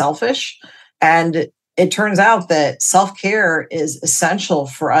being selfish. And it turns out that self-care is essential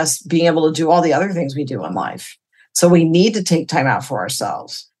for us being able to do all the other things we do in life. So we need to take time out for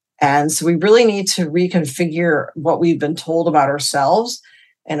ourselves. And so we really need to reconfigure what we've been told about ourselves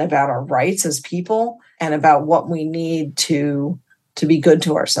and about our rights as people and about what we need to be good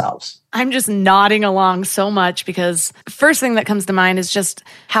to ourselves. I'm just nodding along so much because first thing that comes to mind is just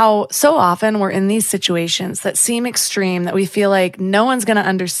how so often we're in these situations that seem extreme, that we feel like no one's going to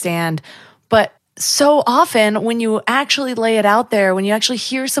understand. But so often when you actually lay it out there, when you actually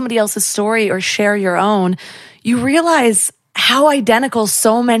hear somebody else's story or share your own, you realize how identical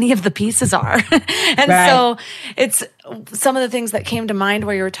so many of the pieces are. And right. So it's some of the things that came to mind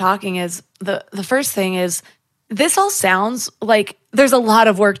while you were talking is the first thing is this all sounds like there's a lot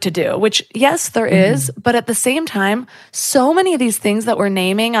of work to do, which yes, there is. But at the same time, so many of these things that we're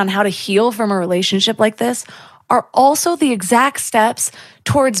naming on how to heal from a relationship like this are also the exact steps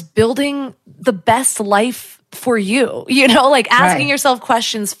towards building the best life for you, like asking Right. yourself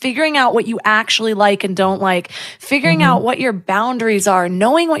questions, figuring out what you actually like and don't like, figuring out what your boundaries are,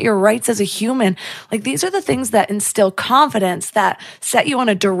 knowing what your rights as a human. Like these are the things that instill confidence, that set you on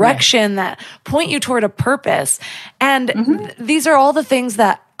a direction, that point you toward a purpose. And these are all the things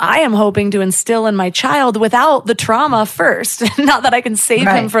that I am hoping to instill in my child without the trauma first. Not that I can save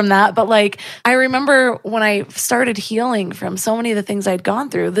him from that, but like I remember when I started healing from so many of the things I'd gone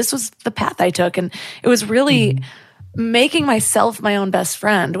through, this was the path I took. And it was really making myself my own best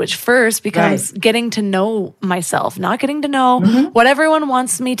friend, which first becomes getting to know myself, not getting to know what everyone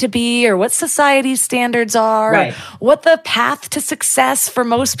wants me to be or what society's standards are, or what the path to success for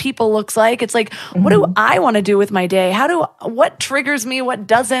most people looks like. It's like, what do I want to do with my day? What triggers me? What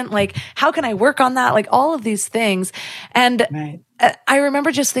doesn't? Like, how can I work on that? Like all of these things. And I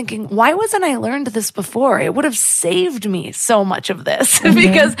remember just thinking, why wasn't I learned this before? It would have saved me so much of this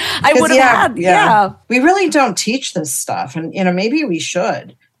because I would have had. We really don't teach this stuff. And, maybe we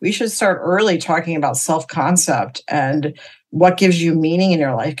should. We should start early talking about self-concept and what gives you meaning in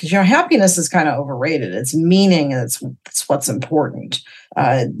your life. Because, happiness is kind of overrated. It's meaning. It's what's important.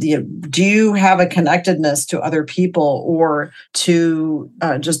 Do you have a connectedness to other people or to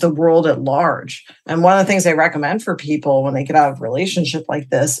just the world at large? And one of the things I recommend for people when they get out of a relationship like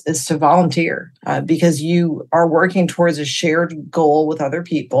this is to volunteer because you are working towards a shared goal with other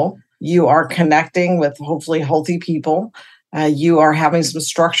people. You are connecting with hopefully healthy people. You are having some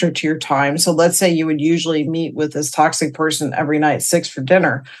structure to your time. So let's say you would usually meet with this toxic person every night at 6 for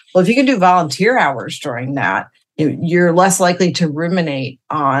dinner. Well, if you can do volunteer hours during that, you're less likely to ruminate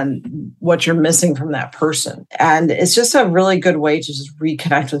on what you're missing from that person. And it's just a really good way to just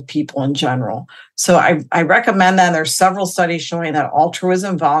reconnect with people in general. So I recommend that. There's several studies showing that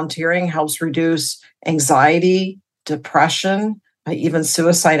altruism, volunteering helps reduce anxiety, depression, even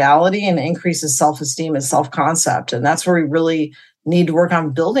suicidality, and increases self-esteem and self-concept. And that's where we really need to work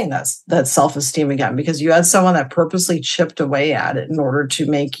on building that self-esteem again, because you had someone that purposely chipped away at it in order to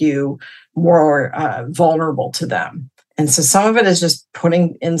make you more vulnerable to them. And so some of it is just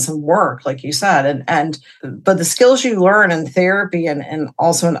putting in some work, like you said, but the skills you learn in therapy and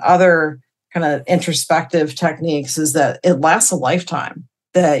also in other kind of introspective techniques is that it lasts a lifetime.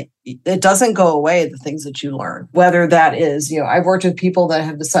 That it doesn't go away, the things that you learn, whether that is, I've worked with people that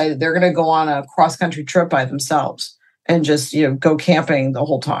have decided they're going to go on a cross-country trip by themselves and just, go camping the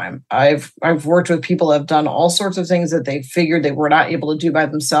whole time. I've worked with people that have done all sorts of things that they figured they were not able to do by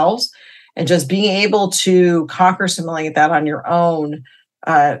themselves. And just being able to conquer something like that on your own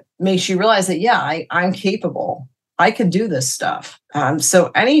makes you realize that, I'm capable. I can do this stuff.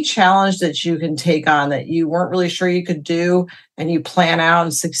 So any challenge that you can take on that you weren't really sure you could do and you plan out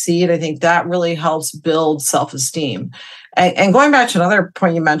and succeed, I think that really helps build self-esteem. And going back to another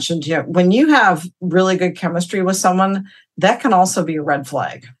point you mentioned, when you have really good chemistry with someone, that can also be a red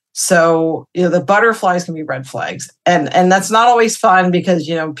flag. So, the butterflies can be red flags. And that's not always fun because,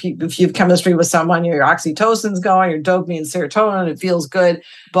 if you have chemistry with someone, your oxytocin's going, your dopamine, serotonin, it feels good.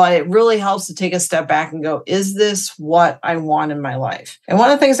 But it really helps to take a step back and go, is this what I want in my life? And one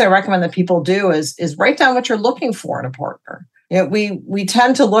of the things I recommend that people do is write down what you're looking for in a partner. We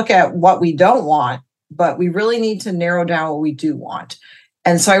tend to look at what we don't want, but we really need to narrow down what we do want.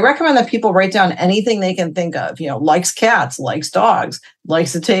 And so I recommend that people write down anything they can think of, likes cats, likes dogs,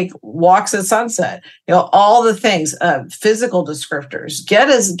 likes to take walks at sunset, all the things, physical descriptors, get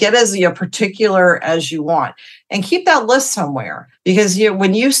as particular as you want and keep that list somewhere. Because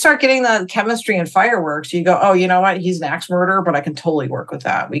when you start getting the chemistry and fireworks, you go, oh, you know what? He's an axe murderer, but I can totally work with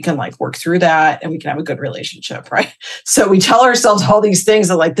that. We can work through that and we can have a good relationship, right? So we tell ourselves all these things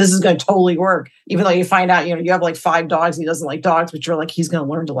that this is going to totally work, even though you find out, you have 5 dogs and he doesn't like dogs, but you're he's going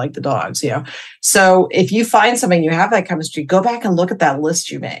to learn to like the dogs, So if you find something, you have that chemistry, go back and look at that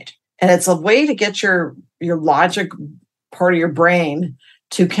list you made. And it's a way to get your logic part of your brain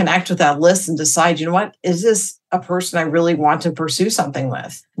to connect with that list and decide, what, is this a person I really want to pursue something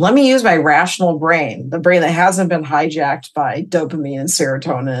with? Let me use my rational brain, the brain that hasn't been hijacked by dopamine and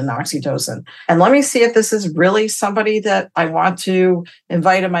serotonin and oxytocin. And let me see if this is really somebody that I want to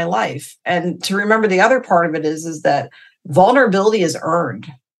invite in my life. And to remember the other part of it is that vulnerability is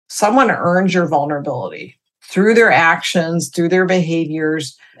earned. Someone earns your vulnerability through their actions, through their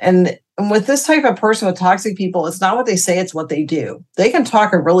behaviors. And with this type of person, with toxic people, it's not what they say, it's what they do. They can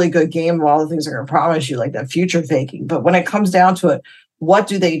talk a really good game of all the things they're going to promise you, like that future faking. But when it comes down to it, what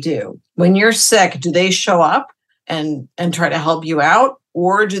do they do? When you're sick, do they show up and try to help you out?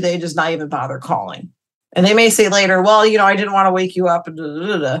 Or do they just not even bother calling? And they may say later, well, I didn't want to wake you up.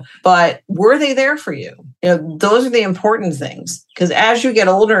 But were they there for you? Those are the important things, because as you get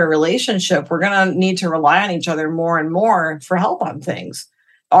older in a relationship, we're going to need to rely on each other more and more for help on things.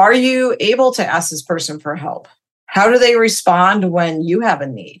 Are you able to ask this person for help? How do they respond when you have a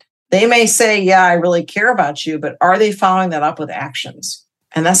need? They may say, yeah, I really care about you, but are they following that up with actions?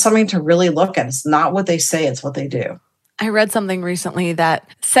 And that's something to really look at. It's not what they say, it's what they do. I read something recently that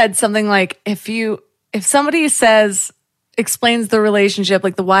said something like, if somebody explains the relationship,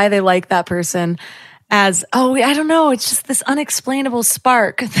 like the why they like that person as, oh, I don't know, it's just this unexplainable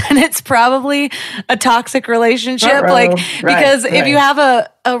spark, then it's probably a toxic relationship. Because if you have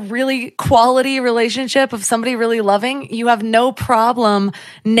a really quality relationship of somebody really loving, you have no problem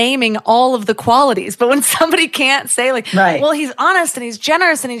naming all of the qualities. But when somebody can't say well, he's honest and he's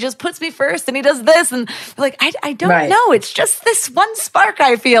generous and he just puts me first and he does this, and I don't know, it's just this one spark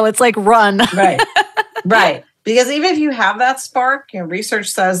I feel, it's like, run. Right. Because even if you have that spark, research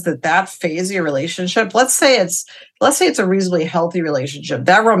says that phase of your relationship, let's say it's a reasonably healthy relationship.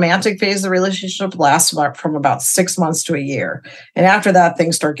 That romantic phase of the relationship lasts from about 6 months to a year. And after that,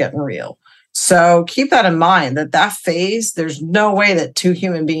 things start getting real. So keep that in mind, that phase, there's no way that two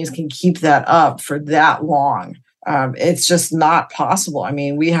human beings can keep that up for that long. It's just not possible. I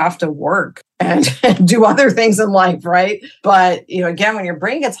mean, we have to work and do other things in life, right? But, again, when your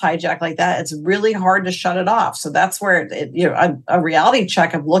brain gets hijacked like that, it's really hard to shut it off. So that's where a reality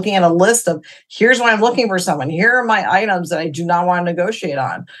check of looking at a list of, here's why I'm looking for someone. Here are my items that I do not want to negotiate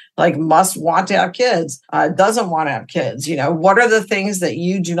on, like must want to have kids, doesn't want to have kids. What are the things that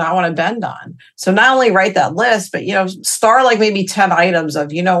you do not want to bend on? So not only write that list, but, star like maybe 10 items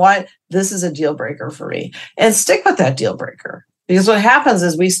of, what, this is a deal breaker for me, and stick with that deal breaker. Because what happens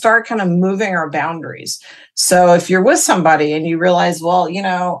is we start kind of moving our boundaries. So if you're with somebody and you realize, well,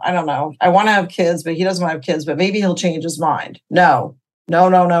 I don't know, I want to have kids, but he doesn't want to have kids, but maybe he'll change his mind. No.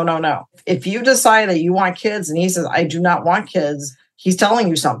 If you decide that you want kids and he says, I do not want kids, he's telling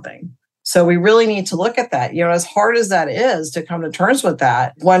you something. So we really need to look at that. As hard as that is to come to terms with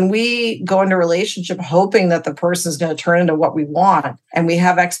that, when we go into a relationship hoping that the person is going to turn into what we want, and we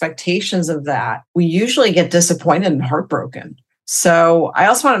have expectations of that, we usually get disappointed and heartbroken. So I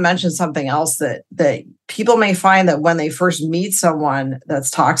also want to mention something else that people may find that when they first meet someone that's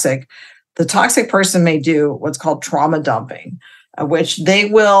toxic, the toxic person may do what's called trauma dumping, which they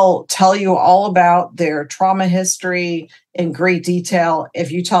will tell you all about their trauma history in great detail.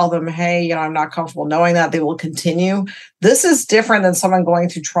 If you tell them, hey, I'm not comfortable knowing that, they will continue. This is different than someone going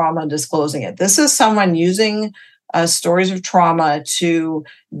through trauma and disclosing it. This is someone using stories of trauma to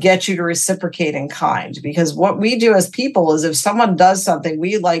get you to reciprocate in kind. Because what we do as people is if someone does something,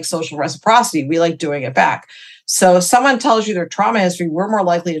 we like social reciprocity. We like doing it back. So if someone tells you their trauma history, we're more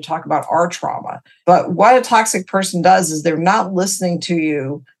likely to talk about our trauma. But what a toxic person does is they're not listening to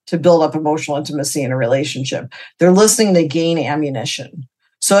you to build up emotional intimacy in a relationship. They're listening to gain ammunition.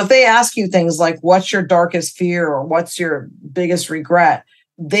 So if they ask you things like, what's your darkest fear or what's your biggest regret,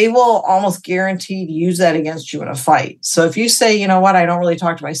 they will almost guaranteed use that against you in a fight. So if you say, you know what, I don't really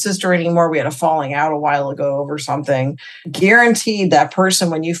talk to my sister anymore, we had a falling out a while ago over something, guaranteed that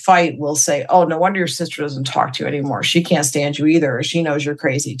person, when you fight, will say, oh, no wonder your sister doesn't talk to you anymore. She can't stand you either, or she knows you're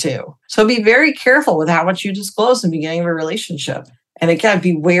crazy too. So be very careful with how much you disclose in the beginning of a relationship. And again,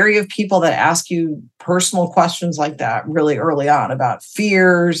 be wary of people that ask you personal questions like that really early on about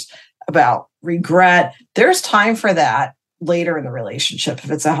fears, about regret. There's time for that later in the relationship if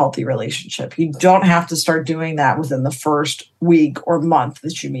it's a healthy relationship. You don't have to start doing that within the first week or month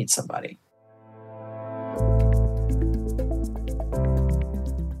that you meet somebody.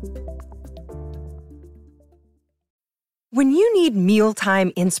 When you need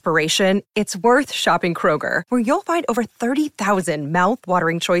mealtime inspiration, it's worth shopping Kroger, where you'll find over 30,000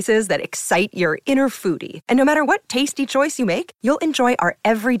 mouth-watering choices that excite your inner foodie. And no matter what tasty choice you make, you'll enjoy our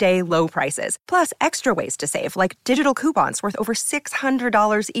everyday low prices, plus extra ways to save, like digital coupons worth over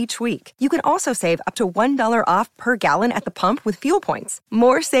 $600 each week. You can also save up to $1 off per gallon at the pump with fuel points.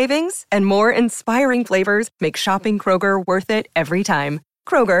 More savings and more inspiring flavors make shopping Kroger worth it every time.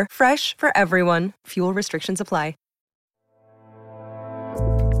 Kroger, fresh for everyone. Fuel restrictions apply.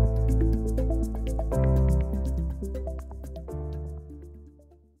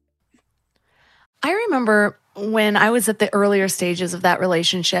 I remember when I was at the earlier stages of that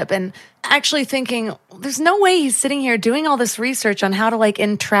relationship and actually thinking, there's no way he's sitting here doing all this research on how to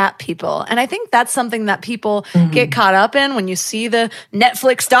entrap people. And I think that's something that people get caught up in when you see the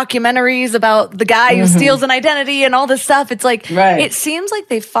Netflix documentaries about the guy who steals an identity and all this stuff. It's like, It seems like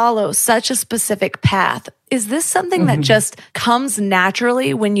they follow such a specific path. is this something that just comes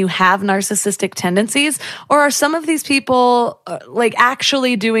naturally when you have narcissistic tendencies? Or are some of these people like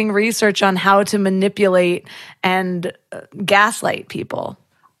actually doing research on how to manipulate and gaslight people?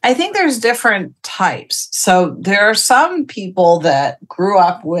 I think there's different types. So there are some people that grew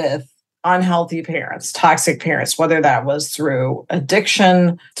up with unhealthy parents, toxic parents, whether that was through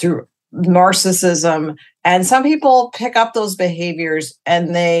addiction, through narcissism. And some people pick up those behaviors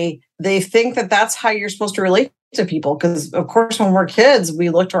and they think that that's how you're supposed to relate to people. Because of course, when we're kids, we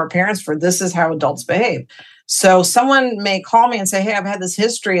look to our parents for this is how adults behave. So someone may call me and say, hey, I've had this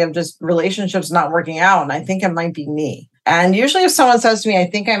history of just relationships not working out, and I think it might be me. And usually if someone says to me, I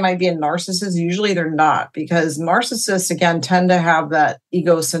think I might be a narcissist, usually they're not, because narcissists, again, tend to have that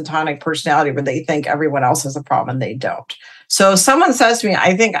egocentric personality where they think everyone else has a problem and they don't. So if someone says to me,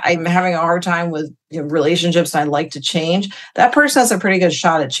 I think I'm having a hard time with relationships and I'd like to change, that person has a pretty good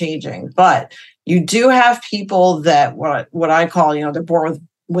shot at changing. But you do have people that what I call, they're born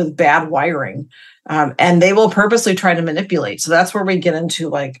with bad wiring. And they will purposely try to manipulate. So that's where we get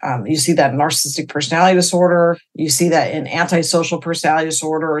into you see that in narcissistic personality disorder. You see that in antisocial personality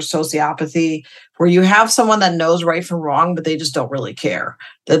disorder or sociopathy, where you have someone that knows right from wrong, but they just don't really care,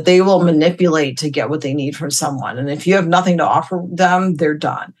 that they will manipulate to get what they need from someone. And if you have nothing to offer them, they're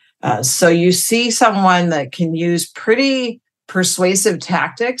done. So you see someone that can use pretty persuasive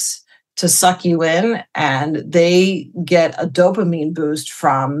tactics to suck you in, and they get a dopamine boost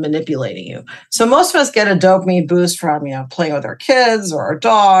from manipulating you. So most of us get a dopamine boost from, playing with our kids or our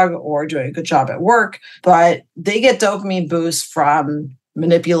dog or doing a good job at work, but they get dopamine boosts from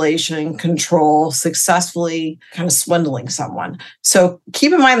manipulation, control, successfully kind of swindling someone. So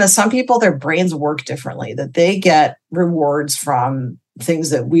keep in mind that some people, their brains work differently, that they get rewards from things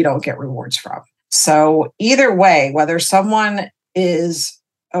that we don't get rewards from. So either way, whether someone is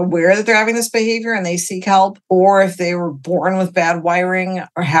aware that they're having this behavior and they seek help, or if they were born with bad wiring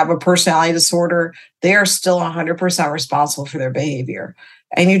or have a personality disorder, they are still 100% responsible for their behavior.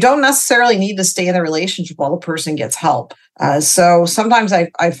 And you don't necessarily need to stay in the relationship while the person gets help. So sometimes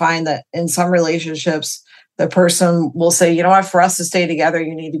I find that in some relationships, the person will say, you know what, for us to stay together,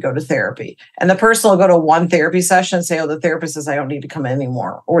 you need to go to therapy. And the person will go to one therapy session and say, oh, the therapist says I don't need to come in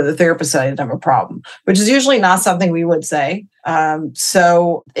anymore. Or the therapist said I didn't have a problem, which is usually not something we would say.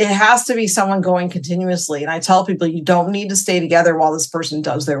 So it has to be someone going continuously. And I tell people, you don't need to stay together while this person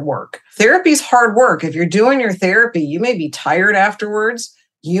does their work. Therapy is hard work. If you're doing your therapy, you may be tired afterwards.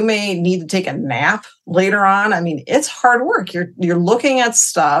 You may need to take a nap later on. I mean, it's hard work. You're looking at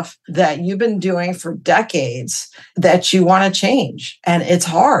stuff that you've been doing for decades that you want to change, and it's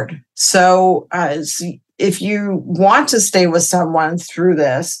hard. So if you want to stay with someone through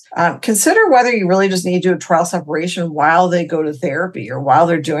this, consider whether you really just need to do a trial separation while they go to therapy or while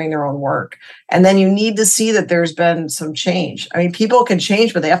they're doing their own work. And then you need to see that there's been some change. I mean, people can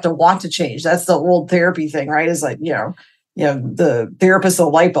change, but they have to want to change. That's the old therapy thing, right? Is like, the therapist, the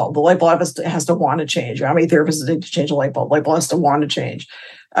light bulb has to want to change. How many therapists need to change a light bulb? Light bulb has to want to change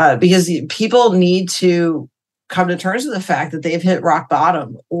because people need to come to terms with the fact that they've hit rock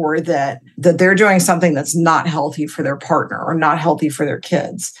bottom, or that they're doing something that's not healthy for their partner or not healthy for their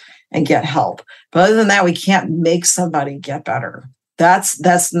kids, and get help. But other than that, we can't make somebody get better.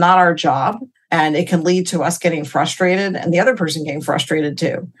 That's not our job. And it can lead to us getting frustrated and the other person getting frustrated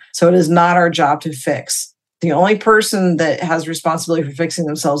too. So it is not our job to fix. The only person that has responsibility for fixing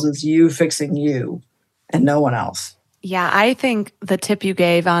themselves is you fixing you and no one else. Yeah, I think the tip you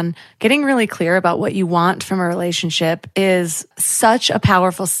gave on getting really clear about what you want from a relationship is such a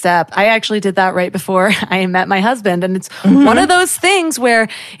powerful step. I actually did that right before I met my husband. And it's one of those things where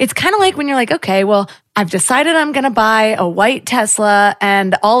it's kind of like when you're like, okay, well, I've decided I'm going to buy a white Tesla,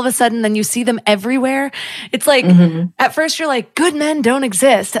 and all of a sudden then you see them everywhere. It's like, at first you're like, good men don't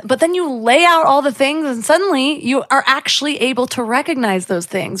exist, but then you lay out all the things and suddenly you are actually able to recognize those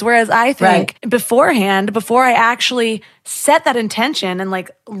things. Whereas I think beforehand, before I actually set that intention and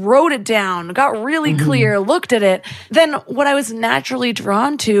like wrote it down, got really clear, looked at it, then what I was naturally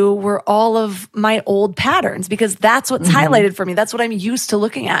drawn to were all of my old patterns, because that's what's highlighted for me. That's what I'm used to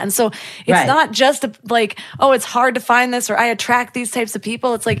looking at. And so it's not just like, oh, it's hard to find this or I attract these types of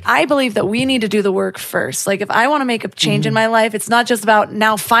people. It's like, I believe that we need to do the work first. Like if I want to make a change in my life, it's not just about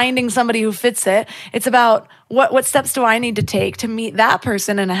now finding somebody who fits it. It's about, what steps do I need to take to meet that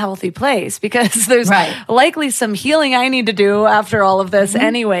person in a healthy place? Because there's likely some healing I need to do after all of this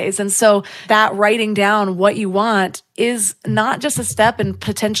anyways. And so that writing down what you want is not just a step in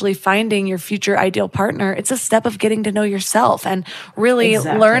potentially finding your future ideal partner. It's a step of getting to know yourself and really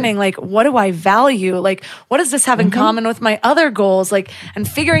learning, like, what do I value? Like, what does this have in common with my other goals? Like, and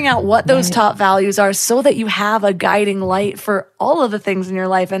figuring out what those top values are so that you have a guiding light for all of the things in your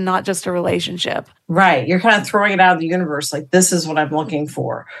life and not just a relationship. Right. You're kind of throwing it out of the universe. Like, this is what I'm looking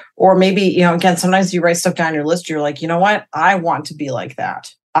for. Or maybe, again, sometimes you write stuff down your list. You're like, you know what? I want to be like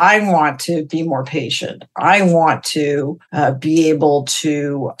that. I want to be more patient. I want to be able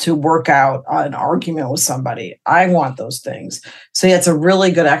to work out an argument with somebody. I want those things. So yeah, it's a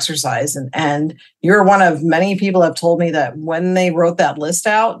really good exercise. And you're one of many people that have told me that when they wrote that list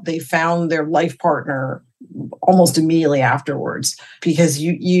out, they found their life partner almost immediately afterwards, because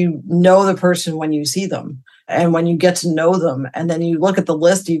you know the person when you see them and when you get to know them. And then you look at the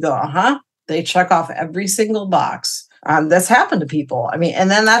list, you go, they check off every single box. That's happened to people. I mean, and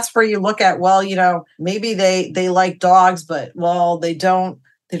then that's where you look at, well, maybe they like dogs, but they don't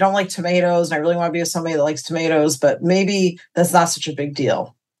like tomatoes. And I really want to be with somebody that likes tomatoes, but maybe that's not such a big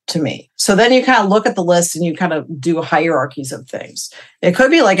deal to me. So then you kind of look at the list and you kind of do hierarchies of things. It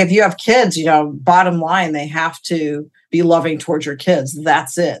could be like, if you have kids, bottom line, they have to be loving towards your kids.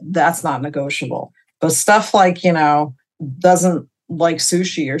 That's it. That's not negotiable. But stuff like, doesn't like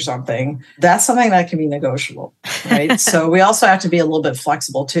sushi or something, that's something that can be negotiable, right? So we also have to be a little bit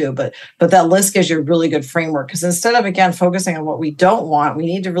flexible too, but that list gives you a really good framework, because instead of, again, focusing on what we don't want, we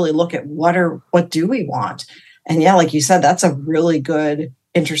need to really look at what do we want? And yeah, like you said, that's a really good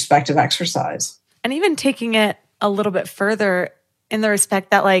introspective exercise. And even taking it a little bit further in the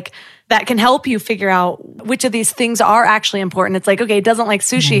respect that, like, that can help you figure out which of these things are actually important. It's like, okay, it doesn't like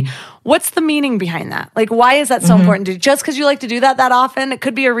sushi. What's the meaning behind that? Like, why is that so important to you? Just because you like to do that often? It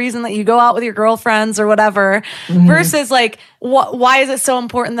could be a reason that you go out with your girlfriends or whatever, versus like, why is it so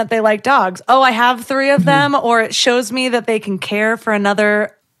important that they like dogs? Oh, I have 3 of them, or it shows me that they can care for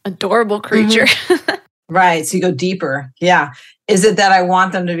another adorable creature. Right. So you go deeper. Yeah. Is it that I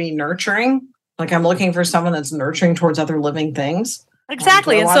want them to be nurturing? Like, I'm looking for someone that's nurturing towards other living things.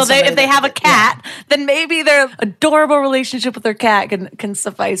 Exactly. And so if they have a cat, then maybe their adorable relationship with their cat can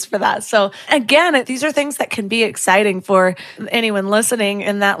suffice for that. So again, these are things that can be exciting for anyone listening,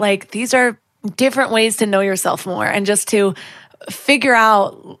 in that, like, these are different ways to know yourself more and just to figure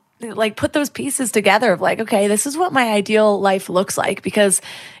out, like, put those pieces together of like, okay, this is what my ideal life looks like. Because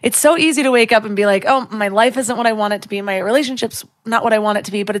it's so easy to wake up and be like, oh, my life isn't what I want it to be. My relationship's not what I want it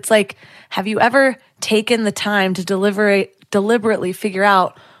to be. But it's like, have you ever taken the time to deliberately figure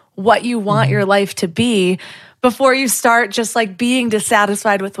out what you want your life to be before you start just like being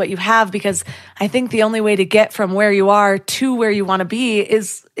dissatisfied with what you have? Because I think the only way to get from where you are to where you want to be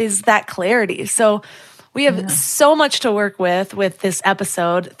is that clarity. So we have so much to work with this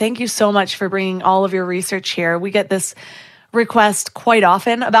episode. Thank you so much for bringing all of your research here. We get this request quite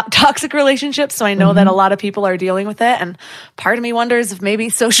often about toxic relationships, so I know that a lot of people are dealing with it. And part of me wonders if maybe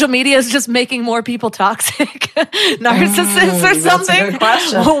social media is just making more people toxic, narcissists or something. That's a good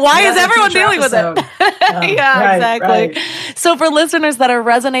question. Why is everyone dealing with it? Exactly. Right. So for listeners that are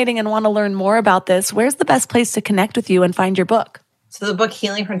resonating and want to learn more about this, where's the best place to connect with you and find your book? So the book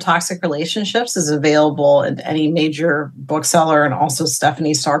Healing from Toxic Relationships is available in any major bookseller, and also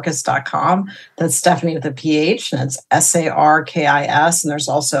StephanieSarkis.com. That's Stephanie with a PH, and it's SARKIS. And there's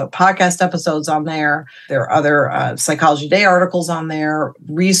also podcast episodes on there. There are other Psychology Today articles on there.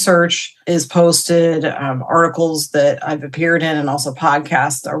 Research is posted, articles that I've appeared in, and also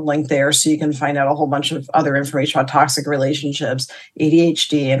podcasts are linked there. So you can find out a whole bunch of other information about toxic relationships,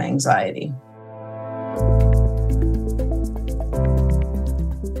 ADHD, and anxiety.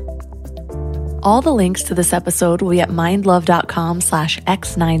 All the links to this episode will be at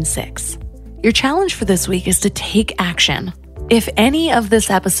mindlove.com/x96. Your challenge for this week is to take action. If any of this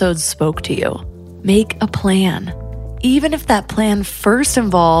episode spoke to you, make a plan. Even if that plan first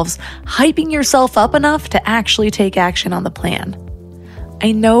involves hyping yourself up enough to actually take action on the plan.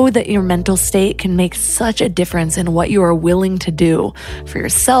 I know that your mental state can make such a difference in what you are willing to do for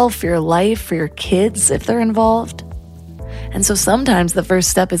yourself, for your life, for your kids if they're involved. And so sometimes the first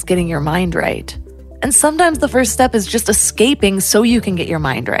step is getting your mind right. And sometimes the first step is just escaping so you can get your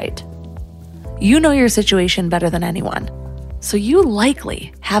mind right. You know your situation better than anyone, so you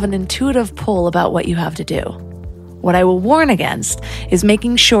likely have an intuitive pull about what you have to do. What I will warn against is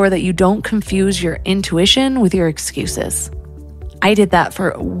making sure that you don't confuse your intuition with your excuses. I did that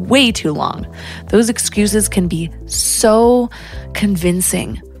for way too long. Those excuses can be so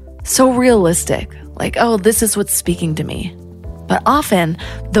convincing, so realistic. like, oh, this is what's speaking to me. But often,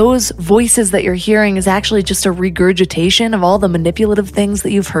 those voices that you're hearing is actually just a regurgitation of all the manipulative things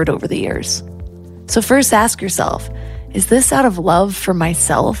that you've heard over the years. So first ask yourself, is this out of love for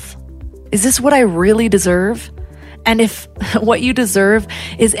myself? Is this what I really deserve? And if what you deserve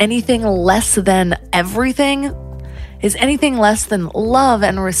is anything less than everything, is anything less than love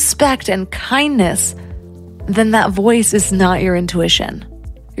and respect and kindness, then that voice is not your intuition.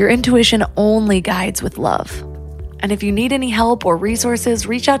 Your intuition only guides with love. And if you need any help or resources,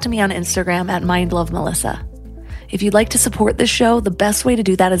 reach out to me on Instagram at MindLoveMelissa. If you'd like to support this show, the best way to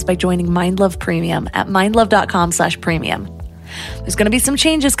do that is by joining MindLove Premium at mindlove.com/premium. There's going to be some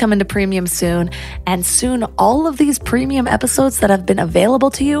changes coming to Premium soon, and soon all of these Premium episodes that have been available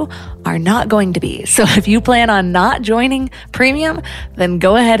to you are not going to be. So if you plan on not joining Premium, then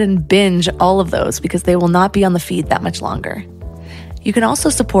go ahead and binge all of those because they will not be on the feed that much longer. You can also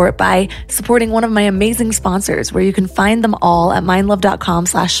support by supporting one of my amazing sponsors, where you can find them all at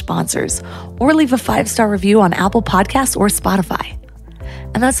mindlove.com/sponsors, or leave a 5-star review on Apple Podcasts or Spotify.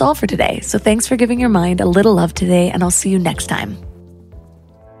 And that's all for today. So thanks for giving your mind a little love today, and I'll see you next time.